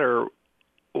matter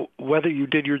whether you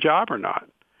did your job or not.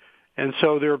 And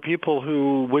so there are people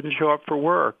who wouldn't show up for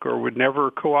work or would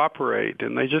never cooperate,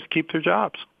 and they just keep their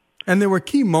jobs. And there were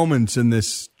key moments in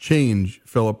this change,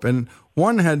 Philip, and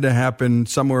one had to happen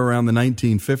somewhere around the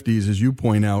 1950s, as you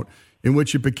point out, in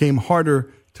which it became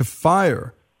harder to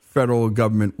fire federal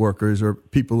government workers or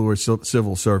people who are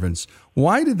civil servants.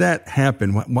 Why did that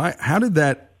happen? How did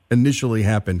that initially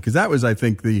happen? Because that was, I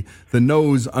think, the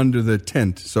nose under the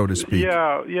tent, so to speak.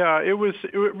 Yeah. It was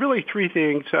really three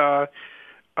things.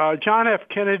 John F.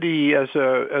 Kennedy, as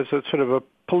a sort of a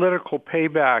political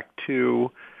payback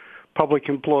to public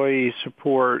employee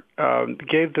support,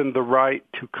 gave them the right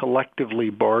to collectively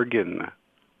bargain,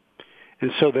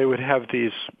 and so they would have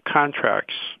these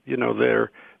contracts,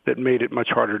 that made it much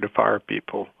harder to fire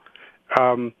people.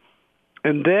 And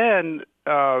then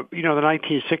the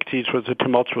 1960s was a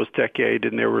tumultuous decade,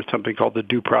 and there was something called the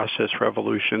due process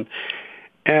revolution.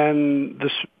 And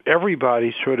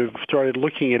everybody sort of started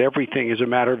looking at everything as a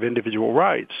matter of individual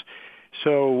rights.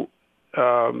 So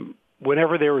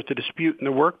whenever there was a dispute in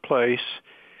the workplace,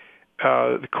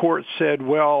 the court said,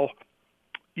 well,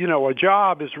 a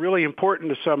job is really important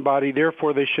to somebody,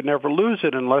 therefore they should never lose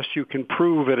it unless you can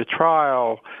prove at a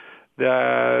trial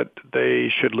that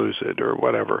they should lose it or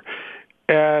whatever.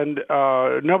 And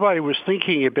nobody was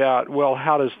thinking about, well,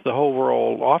 how does the whole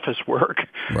world office work?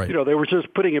 Right. They were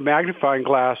just putting a magnifying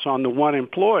glass on the one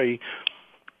employee.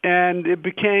 And it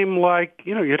became like,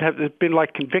 it'd been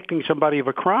like convicting somebody of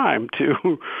a crime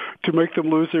to make them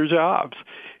lose their jobs.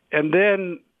 And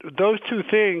then those two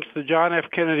things, the John F.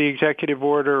 Kennedy executive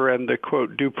order and the,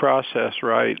 quote, due process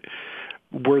right,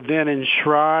 were then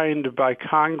enshrined by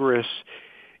Congress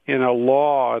in a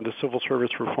law, in the Civil Service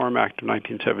Reform Act of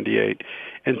 1978.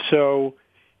 And so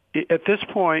at this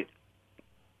point,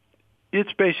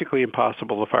 it's basically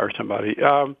impossible to fire somebody.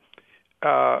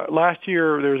 Last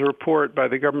year, there was a report by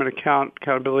the Government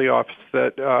Accountability Office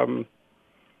that over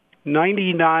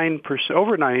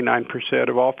 99%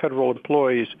 of all federal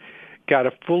employees got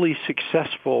a fully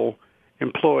successful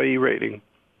employee rating.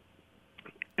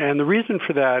 And the reason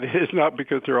for that is not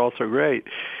because they're all so great,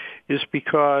 is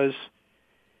because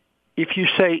if you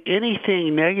say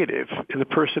anything negative in the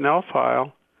personnel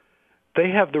file, they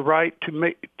have the right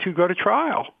to go to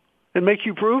trial and make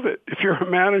you prove it if you're a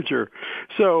manager.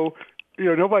 So,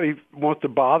 nobody wants to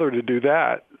bother to do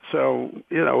that. So,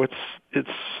 it's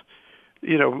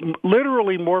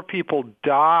literally more people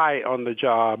die on the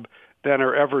job than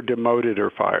are ever demoted or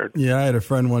fired. Yeah, I had a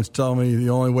friend once tell me the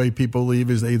only way people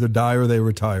leave is they either die or they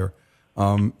retire.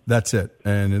 That's it,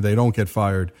 and they don't get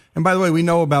fired. And by the way, we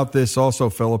know about this also,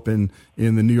 Philip, in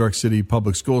the New York City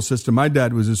public school system. My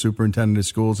dad was a superintendent of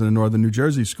schools in the Northern New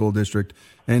Jersey school district,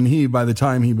 and by the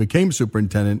time he became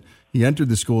superintendent, he entered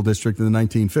the school district in the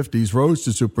 1950s, rose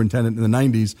to superintendent in the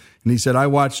 90s, and he said, I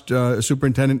watched a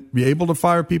superintendent be able to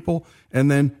fire people and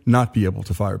then not be able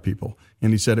to fire people.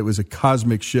 And he said it was a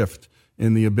cosmic shift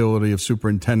in the ability of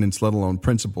superintendents, let alone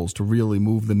principals, to really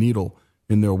move the needle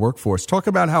in their workforce. Talk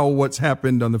about how what's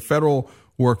happened on the federal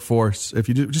workforce, if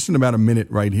you do, just in about a minute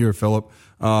right here, Philip,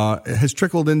 has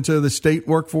trickled into the state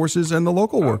workforces and the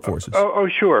local workforces.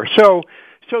 Sure. So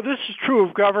this is true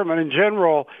of government in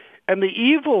general. And the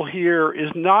evil here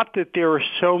is not that there are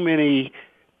so many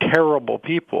terrible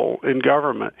people in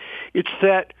government. It's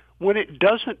that when it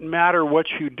doesn't matter what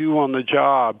you do on the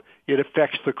job, it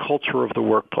affects the culture of the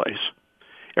workplace.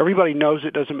 Everybody knows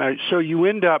it doesn't matter. So you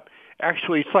end up,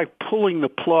 actually, it's like pulling the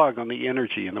plug on the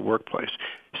energy in the workplace.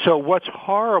 So what's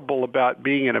horrible about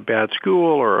being in a bad school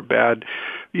or a bad,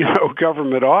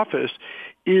 government office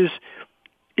is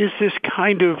this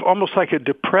kind of almost like a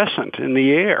depressant in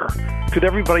the air, because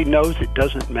everybody knows it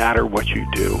doesn't matter what you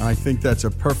do. I think that's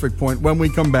a perfect point. When we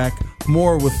come back,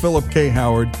 more with Philip K.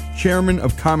 Howard, chairman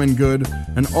of Common Good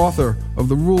and author of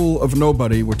The Rule of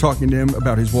Nobody. We're talking to him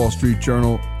about his Wall Street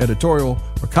Journal editorial,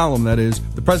 or column that is,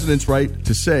 The President's Right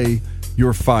to Say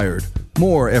You're Fired.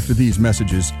 More after these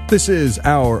messages. This is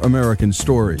Our American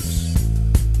Stories.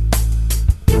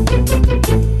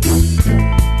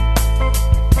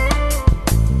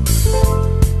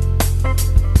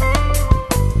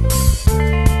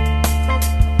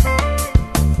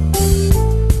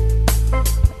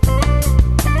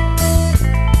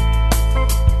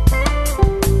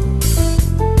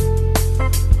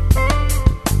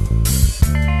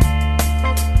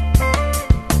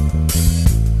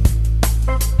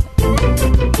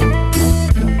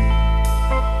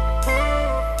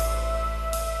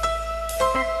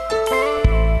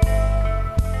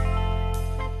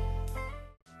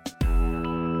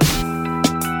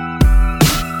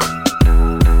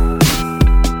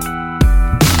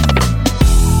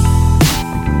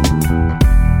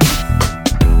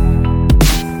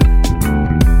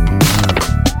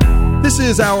 This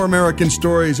is Our American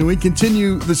Stories, and we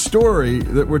continue the story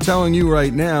that we're telling you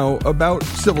right now about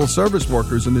civil service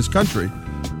workers in this country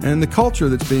and the culture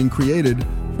that's being created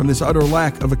from this utter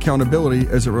lack of accountability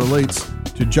as it relates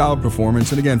to job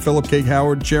performance. And again, Philip K.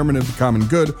 Howard, chairman of the Common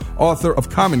Good, author of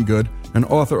Common Good, and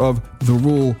author of The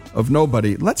Rule of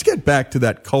Nobody. Let's get back to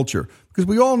that culture, because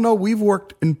we all know we've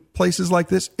worked in places like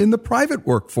this in the private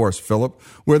workforce, Philip,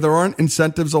 where there aren't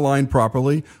incentives aligned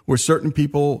properly, where certain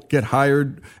people get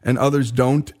hired and others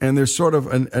don't, and there's sort of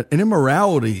an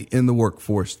immorality in the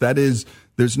workforce. That is,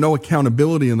 there's no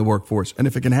accountability in the workforce. And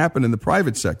if it can happen in the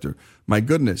private sector, my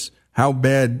goodness, how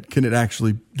bad can it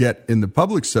actually get in the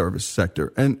public service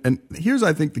sector? And here's,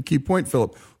 I think, the key point,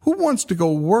 Philip. Who wants to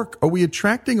go work? Are we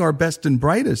attracting our best and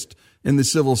brightest in the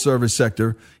civil service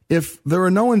sector if there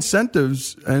are no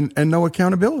incentives and no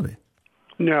accountability?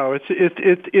 No,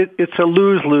 it's a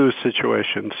lose-lose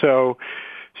situation. So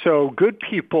good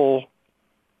people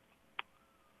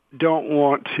don't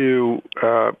want to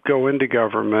go into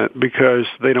government because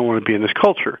they don't want to be in this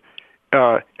culture.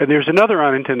 And there's another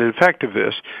unintended effect of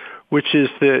this, which is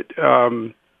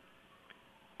that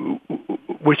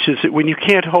when you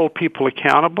can't hold people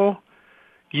accountable,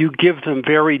 you give them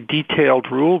very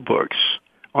detailed rule books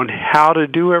on how to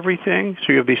do everything.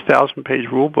 So you have these 1,000-page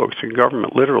rule books in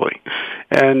government, literally.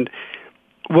 And,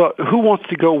 well, who wants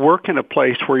to go work in a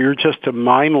place where you're just a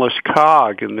mindless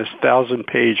cog in this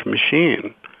 1,000-page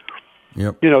machine?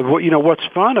 Yep. What's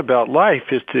fun about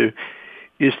life is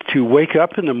to wake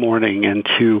up in the morning and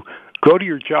to go to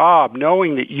your job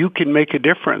knowing that you can make a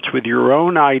difference with your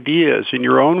own ideas and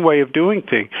your own way of doing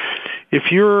things.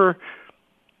 If you're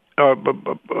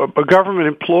a government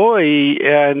employee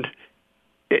and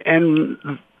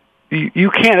you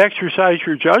can't exercise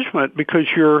your judgment because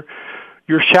you're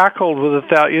shackled with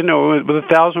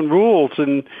 1,000 rules,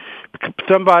 and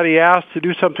somebody asks to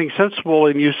do something sensible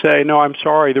and you say, no, I'm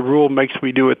sorry, the rule makes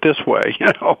me do it this way.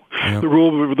 The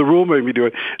rule made me do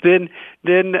it. Then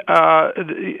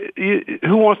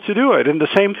who wants to do it? And the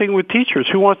same thing with teachers.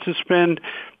 Who wants to spend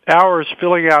hours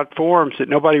filling out forms that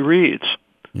nobody reads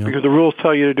because the rules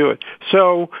tell you to do it?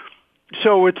 So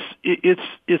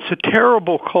it's a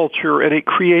terrible culture, and it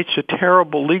creates a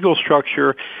terrible legal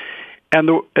structure,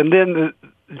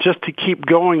 just to keep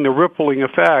going, the rippling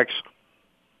effects.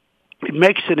 It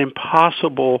makes it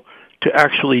impossible to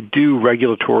actually do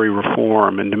regulatory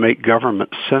reform and to make government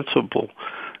sensible,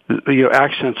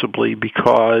 act sensibly,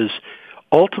 because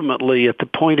ultimately at the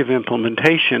point of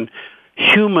implementation,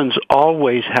 humans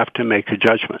always have to make a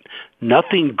judgment.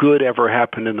 Nothing good ever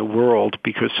happened in the world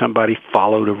because somebody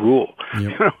followed a rule.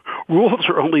 Yep. Rules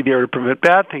are only there to prevent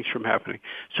bad things from happening.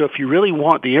 So if you really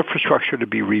want the infrastructure to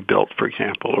be rebuilt, for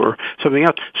example, or something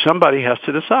else, somebody has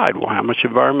to decide, well, how much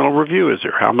environmental review is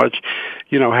there? How much,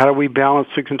 how do we balance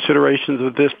the considerations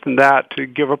of this and that to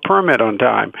give a permit on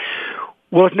time?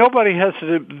 Well, if nobody has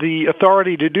the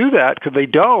authority to do that, because they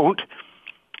don't,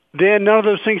 then none of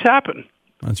those things happen.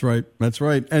 That's right. That's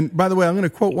right. And by the way, I'm going to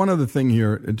quote one other thing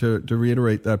here to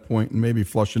reiterate that point and maybe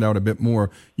flush it out a bit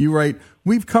more. You write,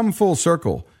 "We've come full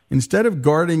circle. Instead of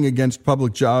guarding against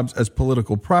public jobs as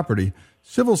political property,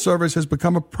 civil service has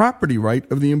become a property right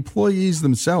of the employees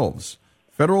themselves.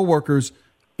 Federal workers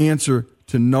answer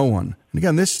to no one." And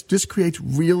again, this creates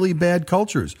really bad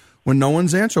cultures when no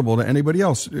one's answerable to anybody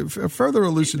else. Further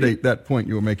elucidate that point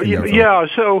you were making there. Yeah,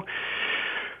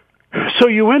 so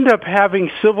you end up having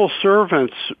civil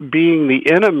servants being the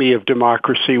enemy of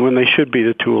democracy when they should be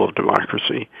the tool of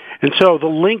democracy. And so the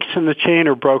links in the chain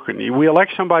are broken. We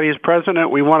elect somebody as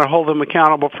president, we want to hold them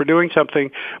accountable for doing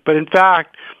something, but in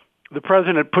fact, the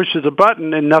president pushes a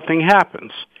button and nothing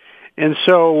happens. And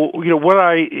so,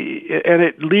 and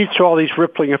it leads to all these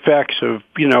rippling effects of,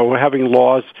 having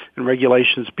laws and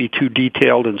regulations be too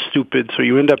detailed and stupid. So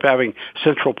you end up having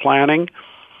central planning,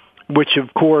 which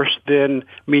of course then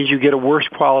means you get a worse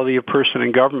quality of person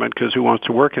in government because who wants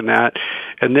to work in that?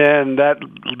 And then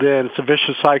it's a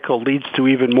vicious cycle, leads to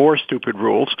even more stupid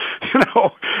rules,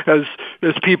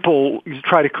 as people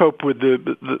try to cope with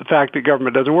the fact that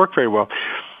government doesn't work very well.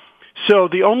 So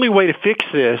the only way to fix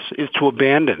this is to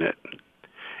abandon it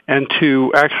and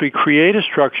to actually create a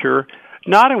structure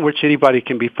not in which anybody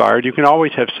can be fired. You can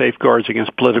always have safeguards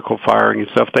against political firing and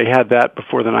stuff. They had that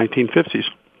before the 1950s.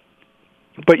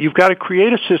 But you've got to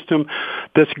create a system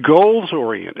that's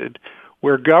goals-oriented,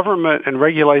 where government and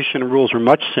regulation and rules are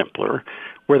much simpler,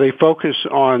 where they focus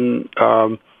on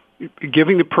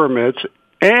giving the permits,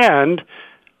 and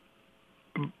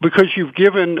because you've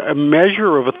given a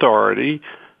measure of authority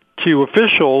to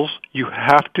officials, you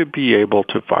have to be able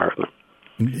to fire them.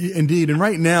 Indeed. And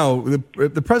right now, the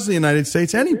President of the United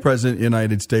States, any President of the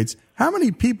United States, how many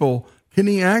people can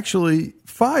he actually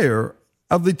fire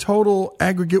of the total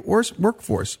aggregate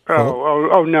workforce?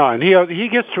 Oh, none. He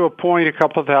gets to appoint a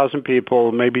couple of thousand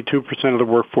people, maybe 2% of the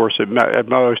workforce at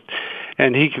most,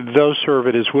 and those serve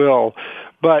at his will.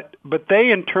 But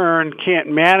they in turn can't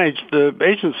manage the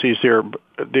agencies they're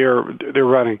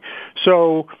running.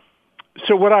 So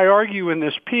what I argue in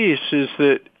this piece is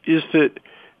that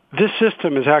this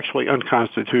system is actually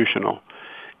unconstitutional.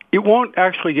 It won't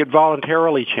actually get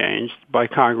voluntarily changed by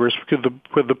Congress because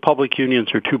the public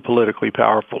unions are too politically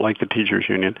powerful, like the teachers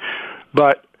union.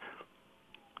 But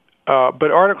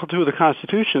Article 2 of the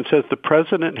Constitution says the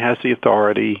president has the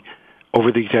authority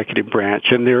over the executive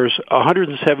branch, and there's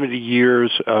 170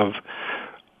 years of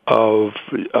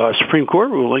Supreme Court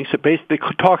rulings that basically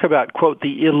talk about, quote,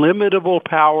 the illimitable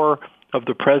power of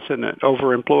the president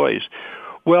over employees.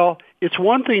 Well, it's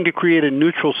one thing to create a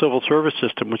neutral civil service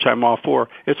system, which I'm all for.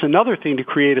 It's another thing to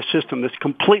create a system that's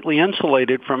completely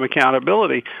insulated from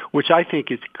accountability, which I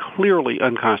think is clearly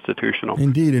unconstitutional.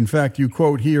 Indeed. In fact, you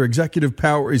quote here, executive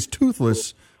power is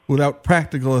toothless without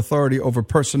practical authority over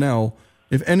personnel.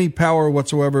 If any power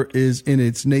whatsoever is in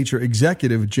its nature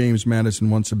executive, James Madison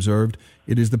once observed,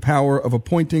 it is the power of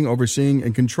appointing, overseeing,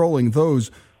 and controlling those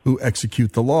who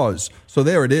execute the laws. So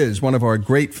there it is, one of our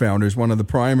great founders, one of the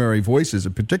primary voices,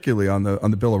 particularly on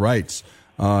the Bill of Rights,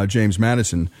 James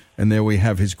Madison. And there we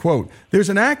have his quote. There's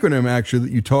an acronym, actually,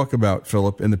 that you talk about,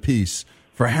 Philip, in the piece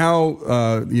for how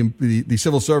the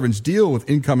civil servants deal with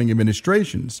incoming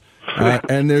administrations.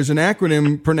 And there's an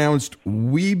acronym pronounced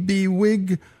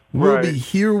WEBE-WIG. We'll be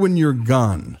here when you're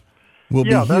gone. We'll be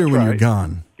here when you're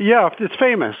gone. Yeah, it's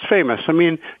famous. I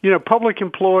mean, public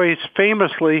employees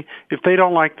famously, if they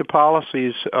don't like the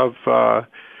policies of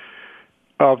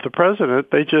the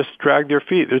president, they just drag their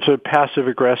feet. It's a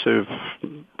passive-aggressive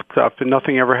stuff, and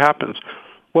nothing ever happens.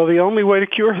 Well, the only way to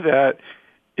cure that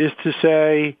is to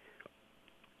say,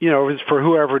 is for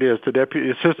whoever it is, the deputy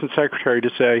assistant secretary,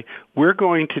 to say, we're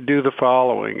going to do the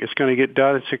following. It's going to get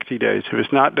done in 60 days. If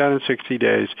it's not done in 60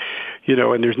 days,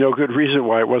 and there's no good reason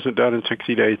why it wasn't done in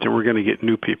 60 days, then we're going to get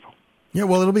new people. Yeah,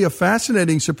 well, it'll be a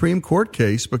fascinating Supreme Court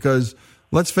case because,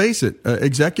 let's face it,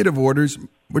 executive orders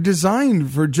were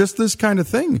designed for just this kind of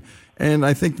thing. And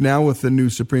I think now with the new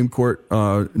Supreme Court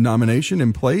nomination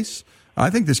in place,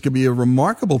 I think this could be a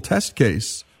remarkable test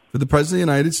case for the President of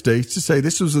the United States to say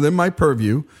this was within my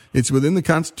purview, it's within the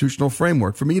constitutional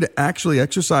framework for me to actually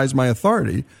exercise my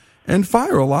authority and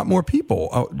fire a lot more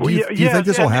people. Do you think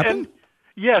this will happen?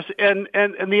 Yes, and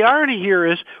the irony here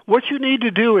is what you need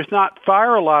to do is not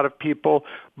fire a lot of people,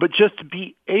 but just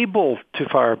be able to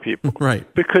fire people. Right.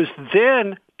 Because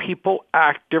then people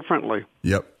act differently.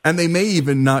 Yep. And they may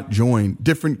even not join.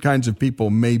 Different kinds of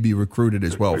people may be recruited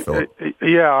as well, Philip.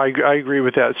 Yeah, I agree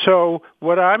with that. So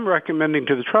what I'm recommending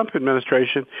to the Trump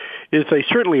administration is they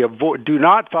certainly do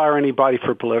not fire anybody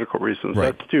for political reasons.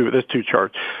 Right. That's too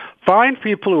charged. Find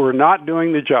people who are not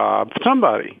doing the job.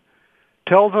 Somebody.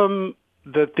 Tell them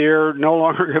that they're no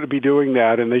longer going to be doing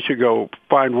that and they should go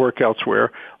find work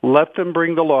elsewhere. Let them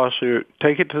bring the lawsuit,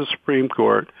 take it to the Supreme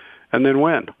Court, and then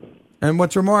win. And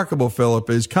what's remarkable, Philip,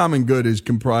 is Common Good is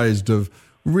comprised of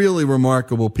really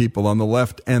remarkable people on the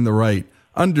left and the right,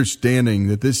 understanding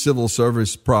that this civil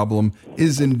service problem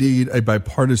is indeed a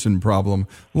bipartisan problem.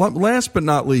 Last but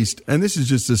not least, and this is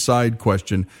just a side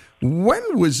question, when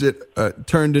was it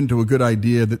turned into a good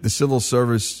idea that the civil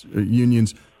service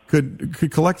unions could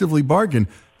collectively bargain?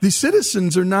 The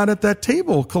citizens are not at that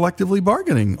table collectively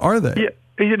bargaining, are they?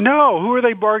 Yeah, no, who are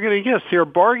they bargaining against? They're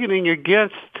bargaining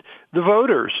against the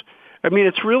voters. I mean,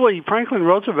 it's really, Franklin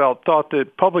Roosevelt thought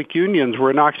that public unions were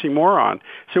an oxymoron.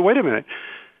 So wait a minute.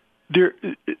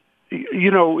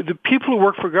 The people who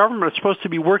work for government are supposed to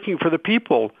be working for the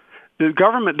people. The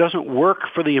government doesn't work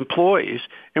for the employees.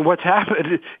 And what's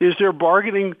happened is they're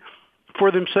bargaining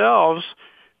for themselves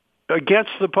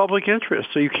against the public interest.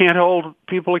 So you can't hold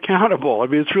people accountable. I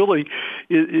mean, it's really,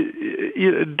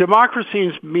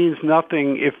 democracy means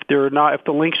nothing if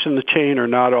the links in the chain are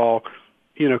not all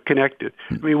connected.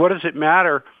 I mean, what does it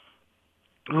matter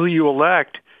who you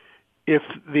elect if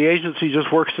the agency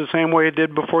just works the same way it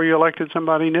did before you elected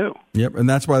somebody new? Yep, and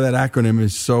that's why that acronym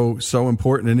is so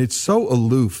important, and it's so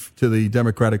aloof to the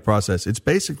democratic process. It's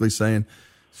basically saying,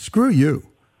 screw you.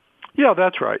 Yeah,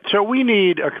 that's right. So we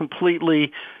need a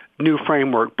completely new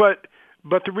framework. But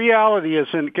the reality is,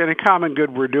 in Common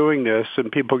Good, we're doing this,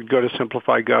 and people can go to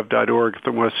simplifygov.org if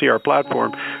they want to see our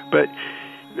platform. But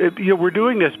we're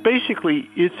doing this. Basically,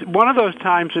 it's one of those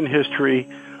times in history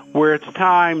where it's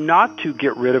time not to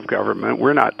get rid of government.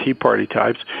 We're not Tea Party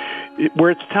types.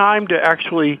 Where it's time to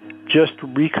actually just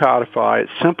recodify it,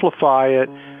 simplify it,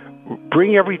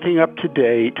 bring everything up to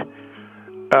date,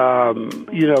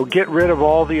 get rid of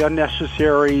all the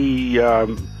unnecessary,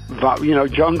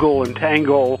 jungle and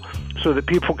tangle so that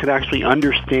people can actually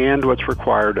understand what's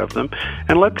required of them,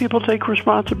 and let people take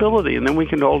responsibility, and then we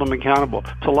can hold them accountable.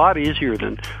 It's a lot easier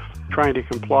than trying to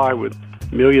comply with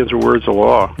millions of words of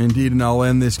law. Indeed, and I'll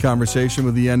end this conversation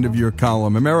with the end of your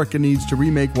column. America needs to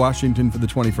remake Washington for the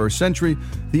 21st century.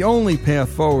 The only path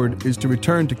forward is to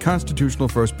return to constitutional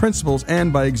first principles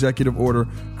and, by executive order,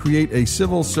 create a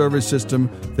civil service system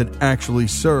that actually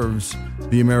serves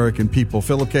the American people.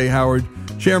 Philip K. Howard,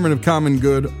 Chairman of Common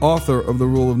Good, author of The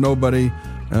Rule of Nobody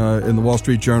in the Wall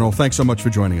Street Journal. Thanks so much for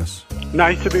joining us.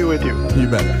 Nice to be with you. You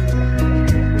bet.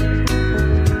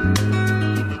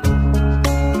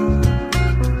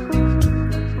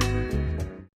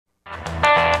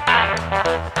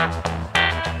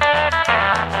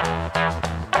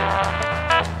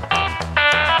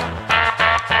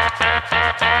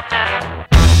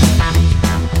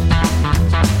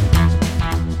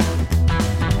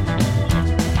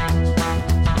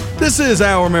 is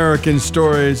Our American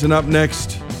Stories, and up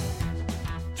next,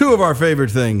 two of our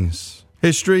favorite things,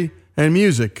 history and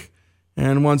music.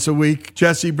 And once a week,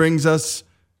 Jesse brings us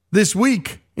This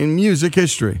Week in Music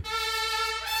History.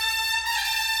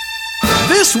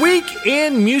 This week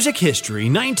in music history,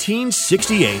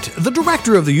 1968, the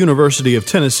director of the University of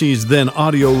Tennessee's then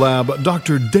audio lab,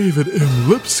 Dr. David M.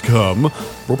 Lipscomb,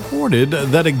 reported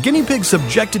that a guinea pig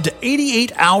subjected to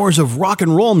 88 hours of rock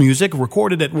and roll music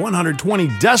recorded at 120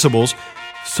 decibels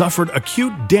suffered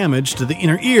acute damage to the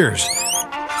inner ears.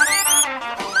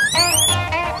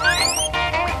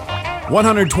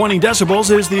 120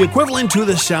 decibels is the equivalent to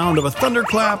the sound of a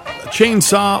thunderclap, a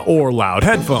chainsaw, or loud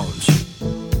headphones.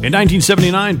 In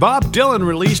 1979, Bob Dylan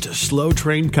released Slow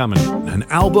Train Comin', an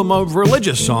album of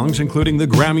religious songs including the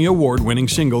Grammy Award-winning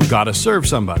single Gotta Serve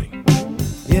Somebody.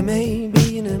 You may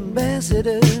be an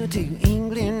ambassador to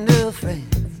England or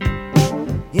France.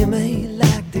 You may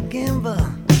like to gamble,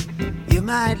 you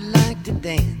might like to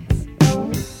dance.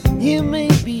 You may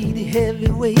be the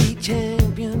heavyweight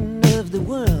champion of the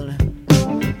world.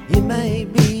 You may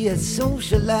be a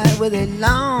socialite with a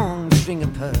long string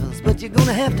of pearls, but you're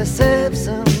gonna have to serve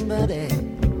somebody.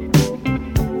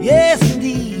 Yes,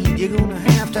 indeed, you're gonna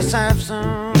have to serve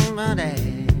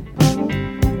somebody.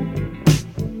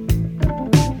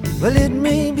 Well, it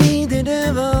may be the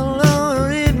devil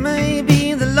or it may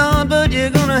be the Lord, but you're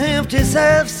gonna have to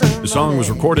serve somebody. The song was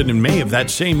recorded in May of that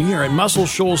same year at Muscle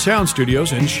Shoals Sound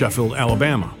Studios in Sheffield,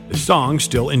 Alabama. The song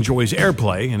still enjoys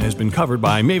airplay and has been covered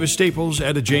by Mavis Staples,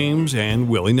 Etta James, and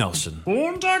Willie Nelson.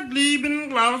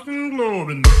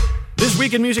 This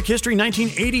week in music history,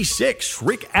 1986,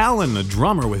 Rick Allen, a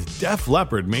drummer with Def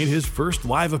Leppard, made his first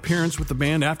live appearance with the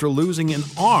band after losing an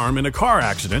arm in a car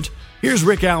accident. Here's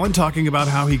Rick Allen talking about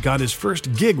how he got his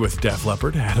first gig with Def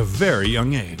Leppard at a very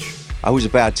young age. I was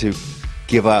about to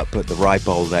give up at the ripe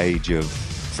old age of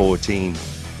 14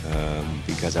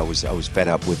 because I was fed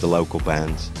up with the local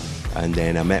bands. And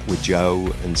then I met with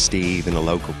Joe and Steve in a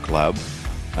local club.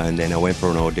 And then I went for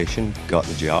an audition, got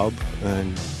the job.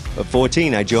 And at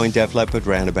 14, I joined Def Leppard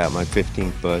around about my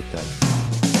 15th birthday.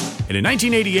 And in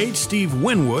 1988, Steve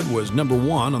Winwood was number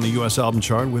one on the U.S. album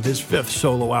chart with his fifth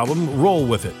solo album, Roll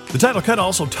With It. The title cut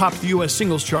also topped the U.S.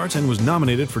 singles charts and was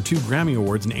nominated for 2 Grammy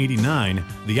Awards in '89.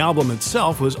 The album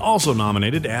itself was also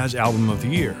nominated as Album of the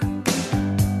Year.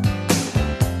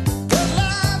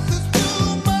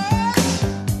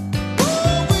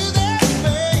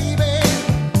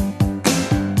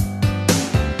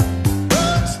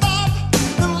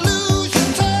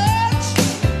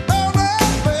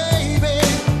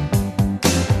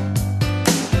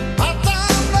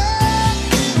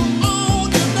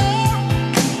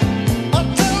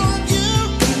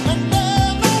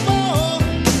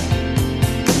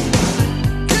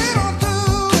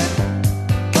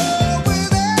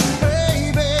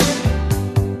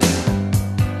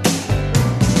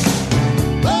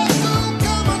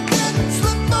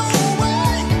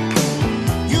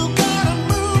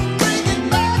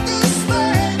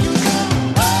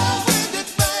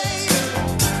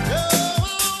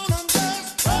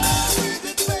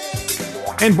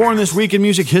 And born this week in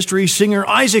music history, singer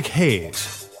Isaac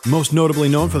Hayes, most notably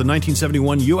known for the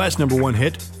 1971 U.S. #1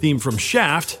 hit, theme from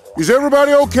Shaft. Is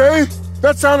everybody okay?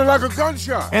 That sounded like a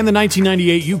gunshot. And the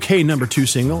 1998 UK #2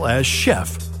 single as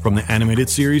Chef from the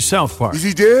animated series South Park. Is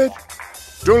he dead?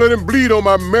 Don't let him bleed on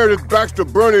my Meredith Baxter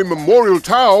Burney memorial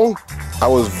towel. I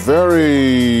was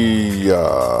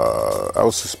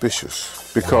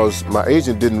suspicious because my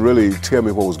agent didn't really tell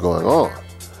me what was going on.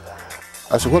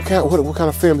 I said, what kind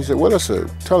of film? He said, well, it's a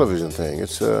television thing.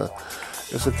 It's a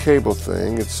cable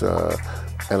thing. It's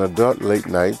an adult late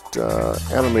night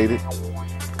animated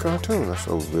cartoon. I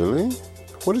said, oh, really?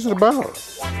 What is it about?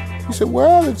 He said,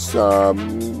 well, it's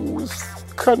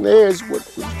cutting edge. What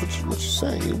you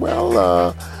saying?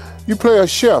 Well, you play a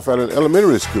chef at an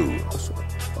elementary school. I said,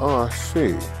 oh, I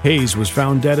see. Hayes was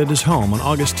found dead at his home on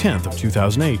August 10th of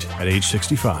 2008 at age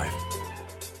 65.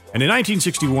 And in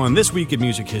 1961, this week in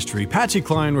music history, Patsy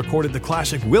Cline recorded the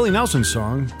classic Willie Nelson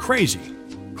song, Crazy.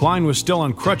 Cline was still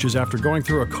on crutches after going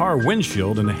through a car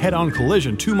windshield in a head-on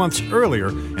collision 2 months earlier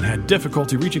and had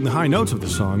difficulty reaching the high notes of the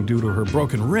song due to her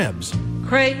broken ribs.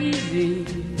 Crazy,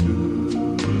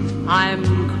 I'm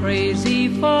crazy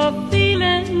for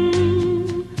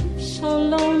feeling so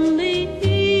lonely.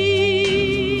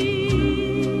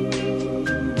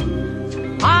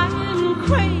 I'm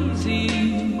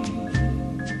crazy,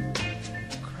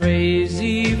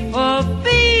 crazy for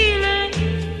feeling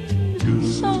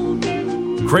so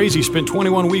blue. Crazy spent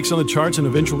 21 weeks on the charts and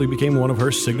eventually became one of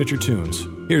her signature tunes.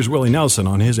 Here's Willie Nelson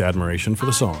on his admiration for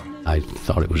the song. I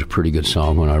thought it was a pretty good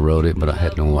song when I wrote it, but I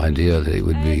had no idea that it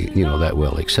would be, that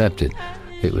well accepted.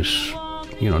 It was,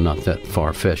 not that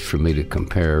far-fetched for me to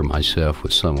compare myself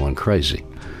with someone crazy.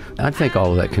 I think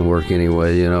all of that can work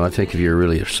anyway. I think if you're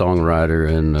really a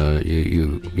songwriter and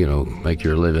you make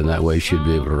your living that way, you should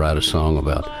be able to write a song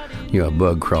about a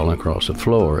bug crawling across the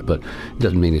floor. But it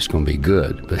doesn't mean it's going to be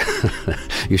good. But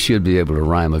you should be able to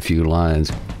rhyme a few lines.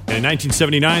 And in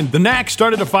 1979, The Knack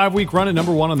started a 5-week run at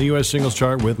number 1 on the U.S. singles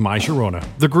chart with My Sharona,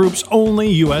 the group's only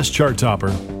U.S. chart topper.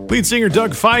 Lead singer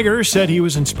Doug Feiger said he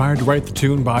was inspired to write the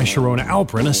tune by Sharona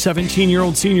Alprin, a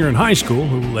 17-year-old senior in high school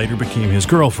who later became his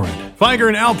girlfriend. Feiger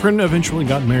and Alprin eventually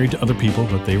got married to other people,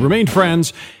 but they remained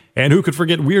friends. And who could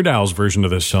forget Weird Al's version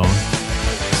of this song?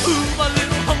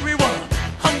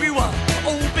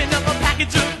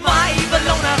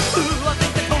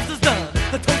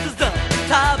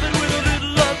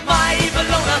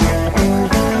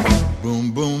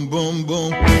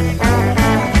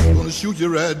 Shoot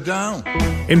you right down.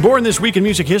 And born this week in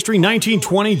music history,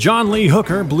 1920, John Lee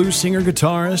Hooker, blues singer,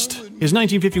 guitarist. His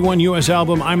 1951 U.S.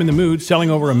 album, I'm in the Mood,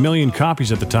 selling over 1 million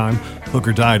copies at the time.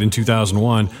 Hooker died in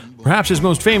 2001. Perhaps his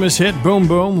most famous hit, Boom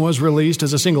Boom, was released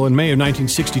as a single in May of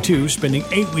 1962, spending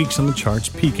 8 weeks on the charts,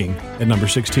 peaking at number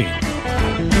 16.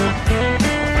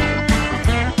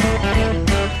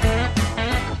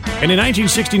 And in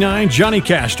 1969, Johnny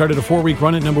Cash started a 4-week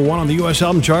run at number 1 on the U.S.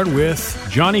 album chart with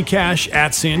Johnny Cash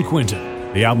at San Quentin.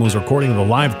 The album was a recording of a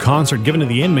live concert given to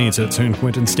the inmates at San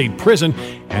Quentin State Prison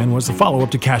and was the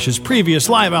follow-up to Cash's previous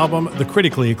live album, the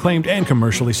critically acclaimed and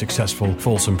commercially successful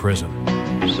Folsom Prison.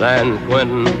 San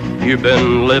Quentin, you've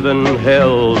been living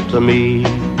hell to me. You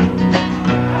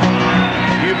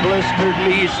blistered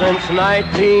me since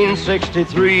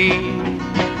 1963.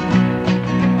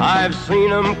 I've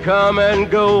seen 'em come and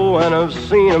go, and I've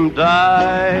seen 'em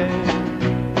die.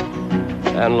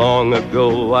 And long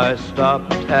ago I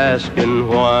stopped asking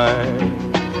why.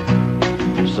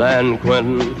 San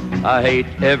Quentin, I hate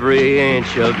every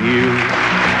inch of you.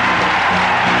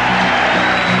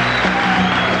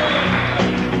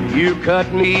 You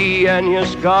cut me and you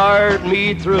scarred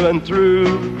me through and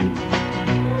through.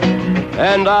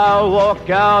 And I'll walk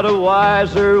out a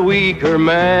wiser, weaker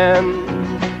man.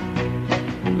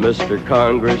 Mr.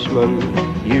 Congressman,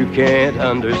 you can't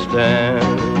understand.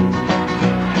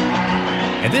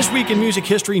 And this week in music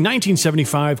history,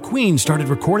 1975, Queen started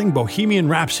recording Bohemian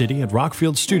Rhapsody at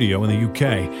Rockfield Studio in the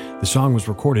UK. The song was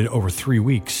recorded over 3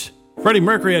 weeks. Freddie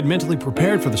Mercury had mentally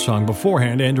prepared for the song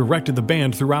beforehand and directed the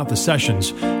band throughout the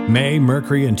sessions. May,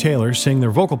 Mercury, and Taylor sang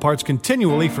their vocal parts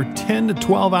continually for 10 to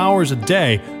 12 hours a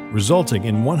day, resulting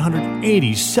in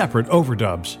 180 separate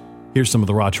overdubs. Here's some of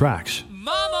the raw tracks.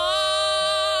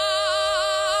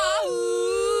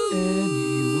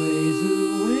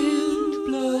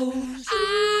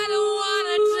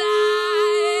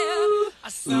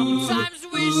 Sometimes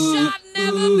wish I'd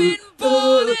never been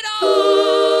born at all.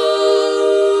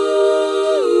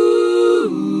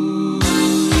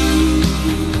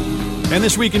 And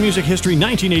this week in music history,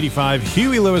 1985,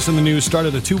 Huey Lewis and the News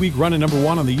started a 2-week run at number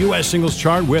 1 on the U.S. singles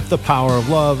chart with The Power of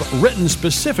Love, written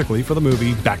specifically for the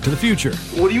movie Back to the Future.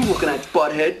 What are you looking at,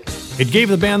 butthead? It gave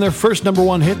the band their first number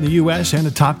 1 hit in the U.S. and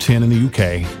a top 10 in the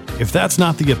U.K. If that's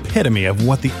not the epitome of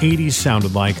what the 80s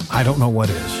sounded like, I don't know what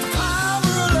is.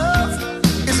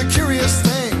 Curious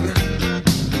thing.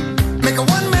 Make a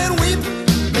one man weep,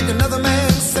 make another man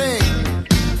sing.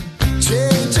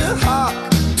 Change your heart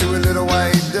to a little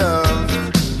white dove.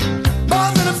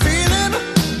 More than a feeling,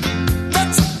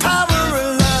 that's the power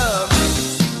of love.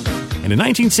 And in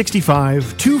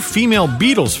 1965, 2 female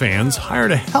Beatles fans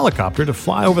hired a helicopter to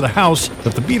fly over the house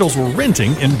that the Beatles were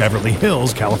renting in Beverly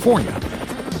Hills, California.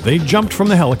 They jumped from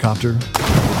the helicopter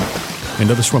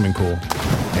into the swimming pool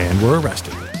and were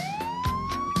arrested.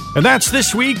 And that's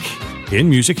this week in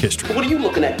music history. What are you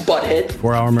looking at, butthead?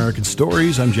 For Our American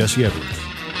Stories, I'm Jesse Edwards.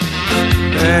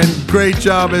 And great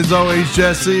job as always,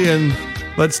 Jesse. And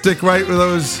let's stick right with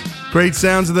those great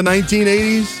sounds of the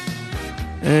 1980s.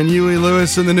 And Huey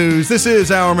Lewis and the News. This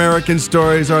is Our American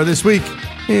Stories, are This Week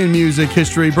in Music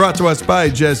History, brought to us by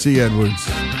Jesse Edwards.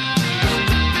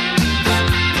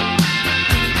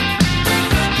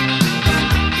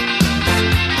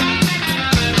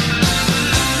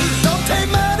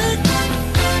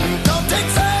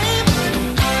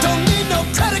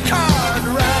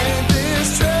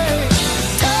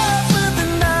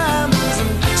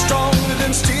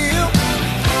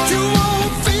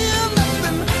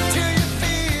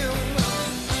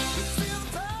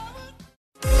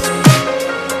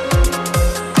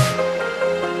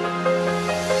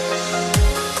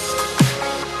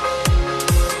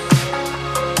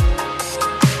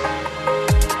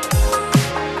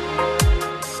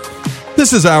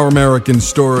 This is Our American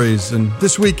Stories, and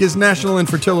this week is National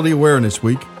Infertility Awareness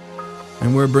Week,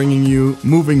 and we're bringing you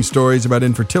moving stories about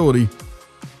infertility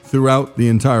throughout the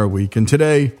entire week. And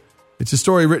today, it's a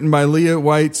story written by Leah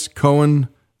Weitz Cohen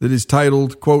that is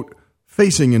titled, quote,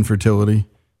 Facing Infertility,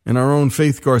 and our own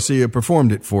Faith Garcia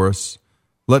performed it for us.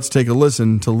 Let's take a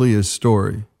listen to Leah's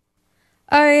story.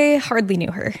 I hardly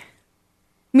knew her.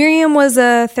 Miriam was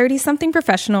a 30-something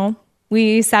professional.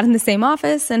 We sat in the same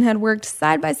office and had worked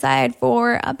side by side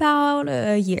for about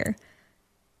a year.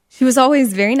 She was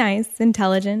always very nice,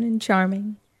 intelligent, and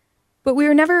charming. But we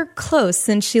were never close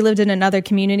since she lived in another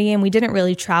community and we didn't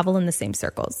really travel in the same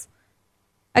circles.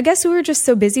 I guess we were just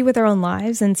so busy with our own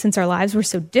lives, and since our lives were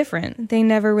so different, they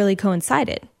never really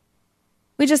coincided.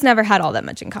 We just never had all that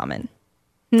much in common.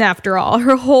 And after all,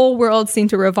 her whole world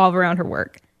seemed to revolve around her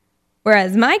work,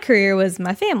 whereas my career was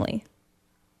my family,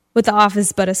 with the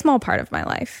office but a small part of my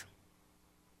life.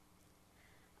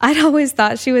 I'd always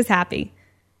thought she was happy.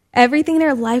 Everything in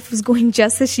her life was going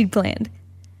just as she'd planned.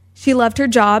 She loved her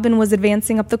job and was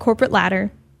advancing up the corporate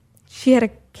ladder. She had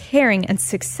a caring and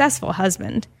successful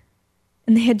husband,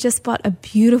 and they had just bought a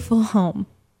beautiful home.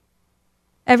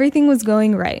 Everything was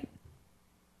going right.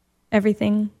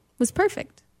 Everything was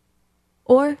perfect.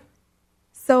 Or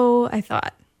so I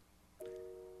thought.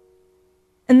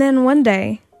 And then one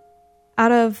day,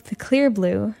 out of the clear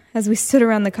blue, as we stood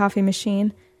around the coffee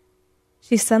machine,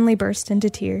 she suddenly burst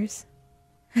into tears.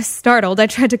 Startled, I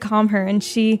tried to calm her, and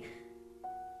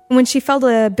when she felt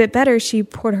a bit better, she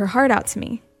poured her heart out to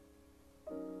me.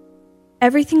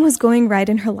 Everything was going right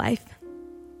in her life,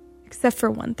 except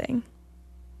for one thing.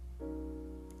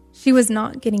 She was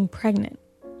not getting pregnant.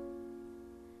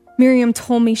 Miriam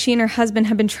told me she and her husband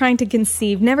had been trying to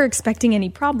conceive, never expecting any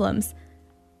problems.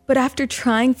 But after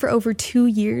trying for over 2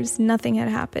 years, nothing had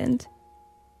happened.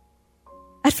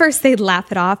 At first, they'd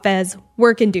laugh it off as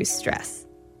work-induced stress.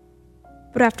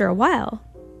 But after a while,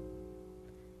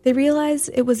 they realized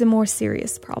it was a more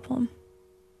serious problem.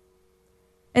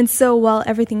 And so while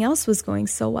everything else was going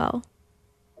so well,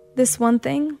 this one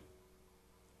thing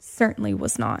certainly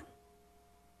was not.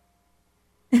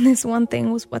 And this one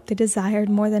thing was what they desired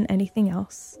more than anything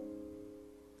else.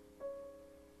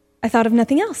 I thought of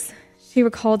nothing else. She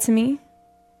recalled to me.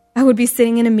 I would be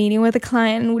sitting in a meeting with a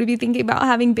client and would be thinking about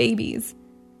having babies.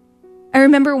 I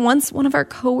remember once one of our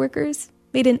coworkers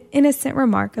made an innocent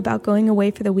remark about going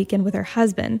away for the weekend with her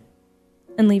husband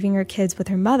and leaving her kids with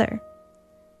her mother.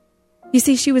 You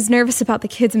see, she was nervous about the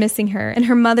kids missing her and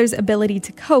her mother's ability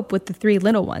to cope with the 3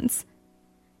 little ones.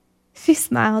 She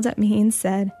smiled at me and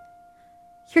said,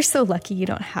 "You're so lucky you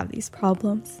don't have these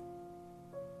problems."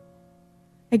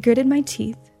 I gritted my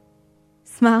teeth,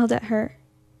 smiled at her,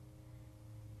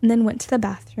 and then went to the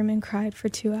bathroom and cried for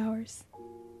 2 hours.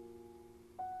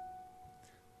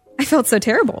 I felt so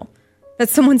terrible that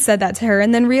someone said that to her,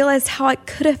 and then realized how it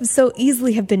could have so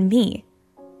easily have been me.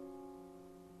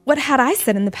 What had I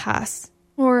said in the past?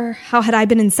 Or how had I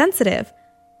been insensitive?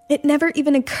 It never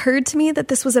even occurred to me that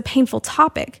this was a painful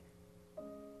topic.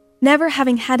 Never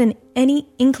having had any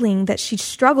inkling that she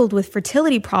struggled with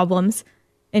fertility problems,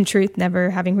 in truth, never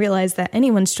having realized that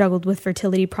anyone struggled with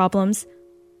fertility problems,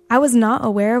 I was not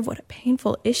aware of what a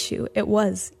painful issue it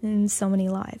was in so many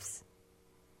lives.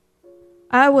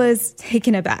 I was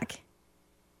taken aback.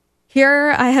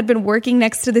 Here I had been working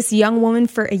next to this young woman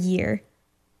for a year.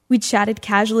 We chatted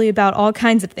casually about all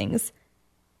kinds of things,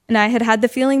 and I had had the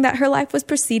feeling that her life was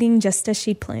proceeding just as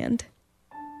she'd planned.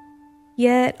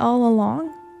 Yet all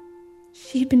along,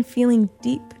 she'd been feeling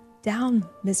deep down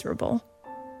miserable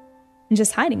and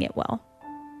just hiding it well.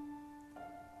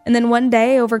 And then one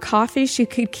day over coffee, she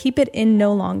could keep it in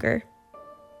no longer.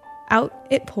 Out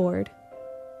it poured,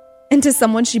 and to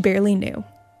someone she barely knew.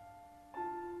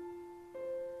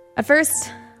 At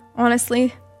first,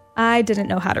 honestly, I didn't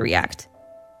know how to react.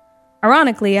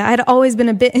 Ironically, I had always been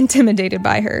a bit intimidated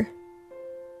by her.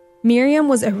 Miriam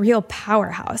was a real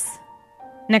powerhouse.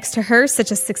 Next to her, such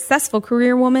a successful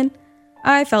career woman,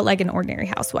 I felt like an ordinary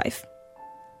housewife.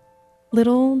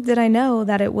 Little did I know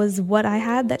that it was what I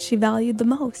had that she valued the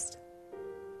most.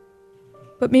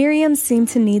 But Miriam seemed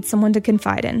to need someone to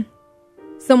confide in,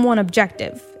 someone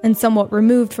objective and somewhat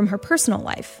removed from her personal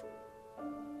life.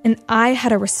 And I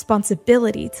had a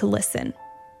responsibility to listen.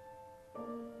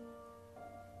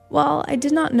 While I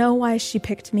did not know why she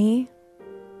picked me,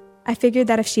 I figured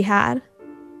that if she had,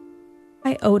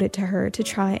 I owed it to her to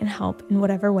try and help in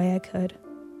whatever way I could.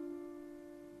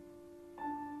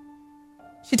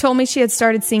 She told me she had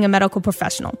started seeing a medical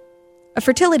professional, a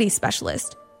fertility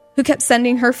specialist, who kept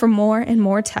sending her for more and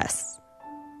more tests,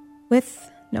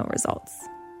 with no results.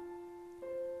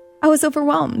 I was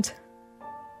overwhelmed.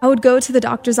 I would go to the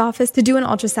doctor's office to do an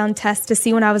ultrasound test to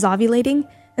see when I was ovulating,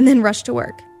 and then rush to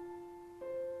work.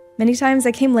 Many times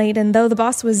I came late, and though the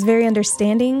boss was very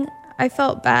understanding, I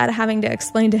felt bad having to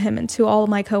explain to him and to all of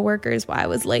my coworkers why I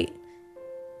was late,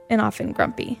 and often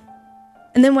grumpy.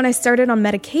 And then when I started on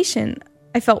medication,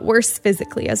 I felt worse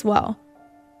physically as well.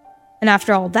 And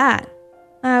after all that,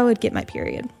 I would get my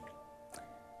period.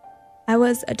 I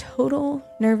was a total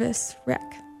nervous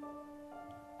wreck.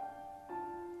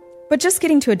 But just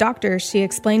getting to a doctor, she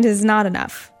explained, is not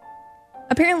enough.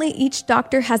 Apparently, each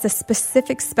doctor has a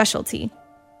specific specialty,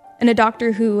 and a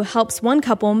doctor who helps one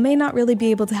couple may not really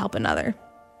be able to help another.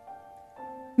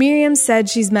 Miriam said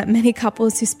she's met many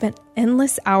couples who spent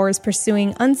endless hours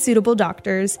pursuing unsuitable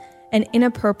doctors and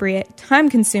inappropriate,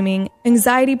 time-consuming,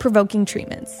 anxiety-provoking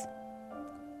treatments.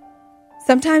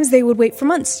 Sometimes they would wait for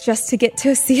months just to get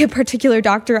to see a particular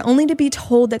doctor, only to be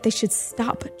told that they should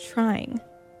stop trying,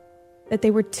 that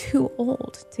they were too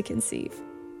old to conceive.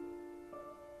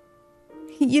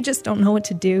 You just don't know what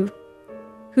to do,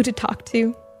 who to talk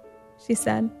to, she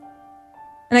said.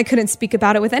 And I couldn't speak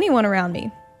about it with anyone around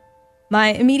me. My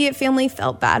immediate family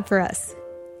felt bad for us,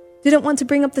 didn't want to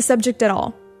bring up the subject at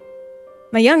all.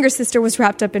 My younger sister was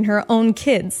wrapped up in her own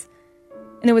kids,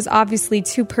 and it was obviously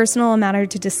too personal a matter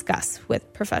to discuss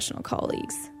with professional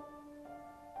colleagues.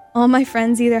 All my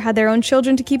friends either had their own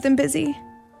children to keep them busy,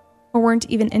 or weren't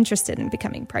even interested in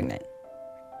becoming pregnant.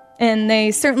 And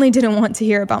they certainly didn't want to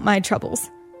hear about my troubles.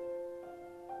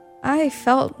 I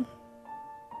felt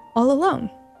all alone,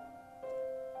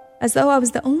 as though I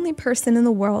was the only person in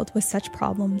the world with such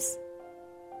problems.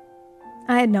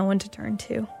 I had no one to turn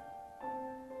to.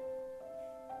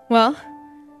 Well,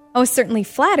 I was certainly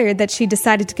flattered that she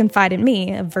decided to confide in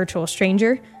me, a virtual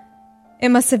stranger. It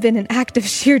must have been an act of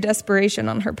sheer desperation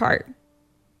on her part.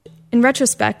 In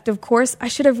retrospect, of course, I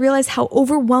should have realized how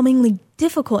overwhelmingly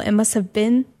difficult it must have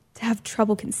been to have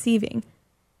trouble conceiving,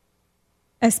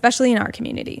 especially in our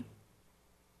community.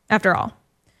 After all,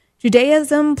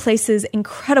 Judaism places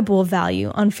incredible value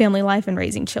on family life and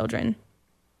raising children.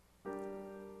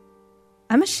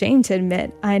 I'm ashamed to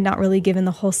admit I had not really given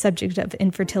the whole subject of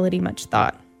infertility much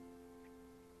thought.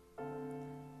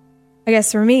 I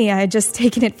guess for me, I had just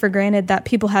taken it for granted that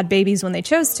people had babies when they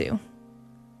chose to.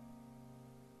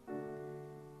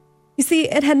 You see,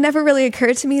 it had never really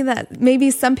occurred to me that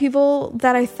maybe some people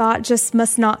that I thought just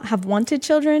must not have wanted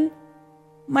children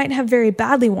might have very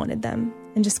badly wanted them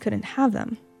and just couldn't have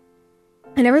them.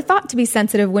 I never thought to be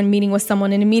sensitive when meeting with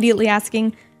someone and immediately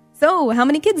asking, "So, how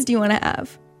many kids do you want to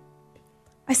have?"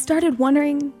 I started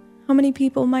wondering how many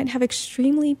people might have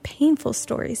extremely painful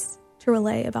stories to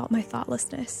relay about my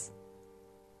thoughtlessness.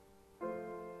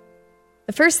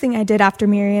 The first thing I did after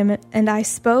Miriam and I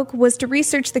spoke was to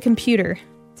research the computer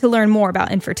to learn more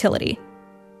about infertility.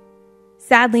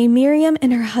 Sadly, Miriam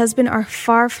and her husband are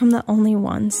far from the only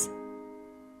ones.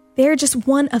 They are just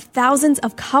one of thousands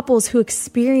of couples who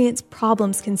experience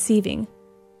problems conceiving.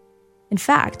 In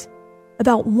fact,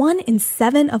 about 1 in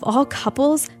 7 of all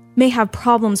couples may have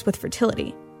problems with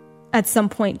fertility at some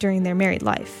point during their married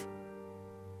life.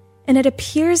 And it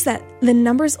appears that the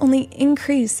numbers only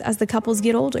increase as the couples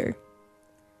get older.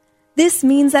 This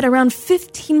means that around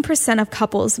 15% of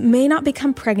couples may not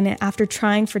become pregnant after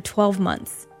trying for 12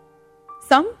 months.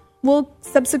 Some will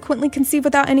subsequently conceive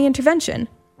without any intervention,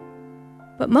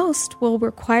 but most will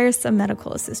require some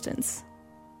medical assistance.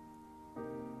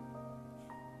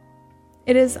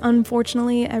 It is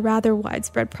unfortunately a rather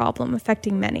widespread problem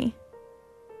affecting many.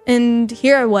 And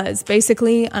here I was,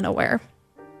 basically unaware.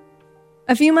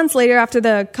 A few months later, after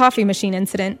the coffee machine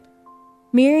incident,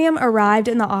 Miriam arrived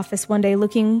in the office one day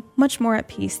looking much more at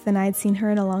peace than I had seen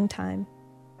her in a long time.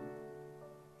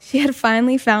 She had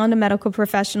finally found a medical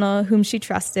professional whom she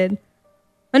trusted,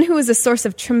 one who was a source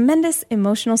of tremendous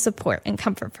emotional support and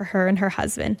comfort for her and her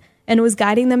husband, and was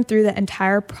guiding them through the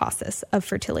entire process of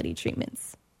fertility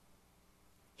treatments.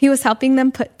 He was helping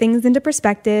them put things into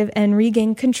perspective and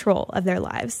regain control of their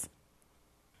lives.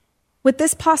 With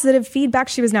this positive feedback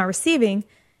she was now receiving,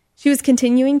 she was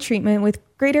continuing treatment with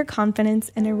greater confidence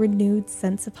and a renewed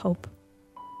sense of hope.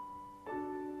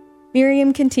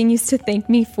 Miriam continues to thank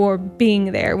me for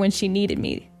being there when she needed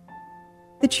me.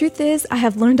 The truth is, I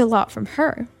have learned a lot from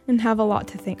her and have a lot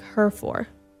to thank her for.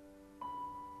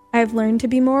 I have learned to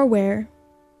be more aware,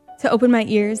 to open my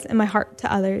ears and my heart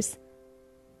to others.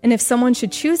 And if someone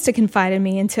should choose to confide in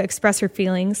me and to express her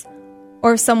feelings,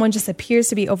 or if someone just appears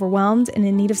to be overwhelmed and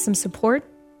in need of some support,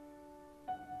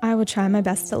 I will try my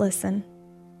best to listen,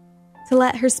 to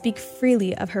let her speak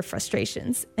freely of her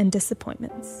frustrations and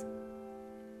disappointments.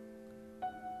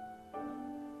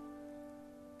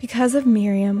 Because of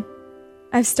Miriam,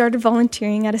 I've started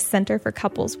volunteering at a center for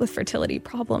couples with fertility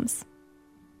problems,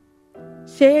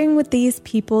 sharing with these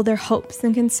people their hopes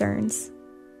and concerns.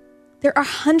 There are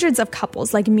hundreds of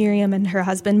couples like Miriam and her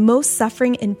husband, most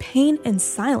suffering in pain and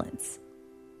silence.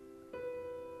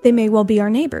 They may well be our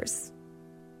neighbors,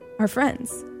 our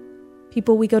friends,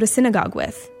 people we go to synagogue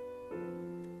with.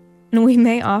 And we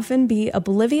may often be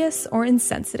oblivious or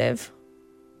insensitive,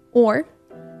 or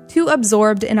too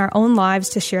absorbed in our own lives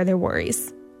to share their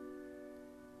worries.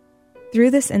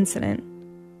 Through this incident,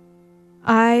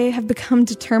 I have become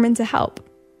determined to help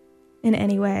in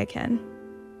any way I can.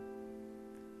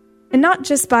 And not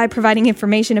just by providing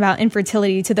information about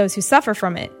infertility to those who suffer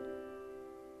from it,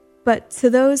 but to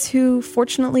those who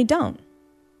fortunately don't,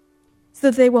 so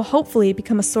that they will hopefully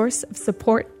become a source of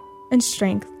support and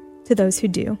strength to those who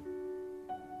do,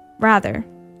 rather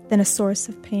than a source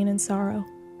of pain and sorrow.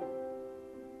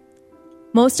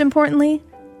 Most importantly,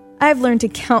 I have learned to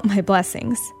count my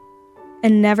blessings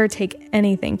and never take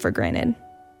anything for granted.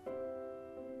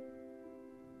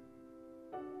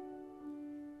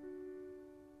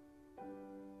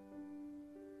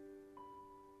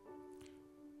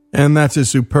 And that's a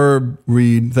superb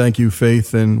read. Thank you,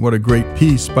 Faith. And what a great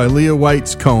piece by Leah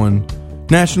Weitz Cohen.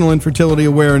 National Infertility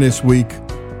Awareness Week.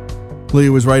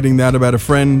 Leah was writing that about a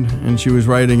friend, and she was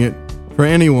writing it for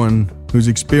anyone who's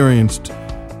experienced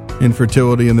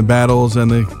infertility and the battles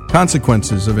and the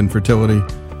consequences of infertility.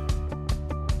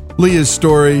 Leah's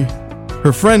story,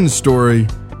 her friend's story,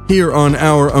 here on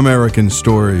Our American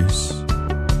Stories.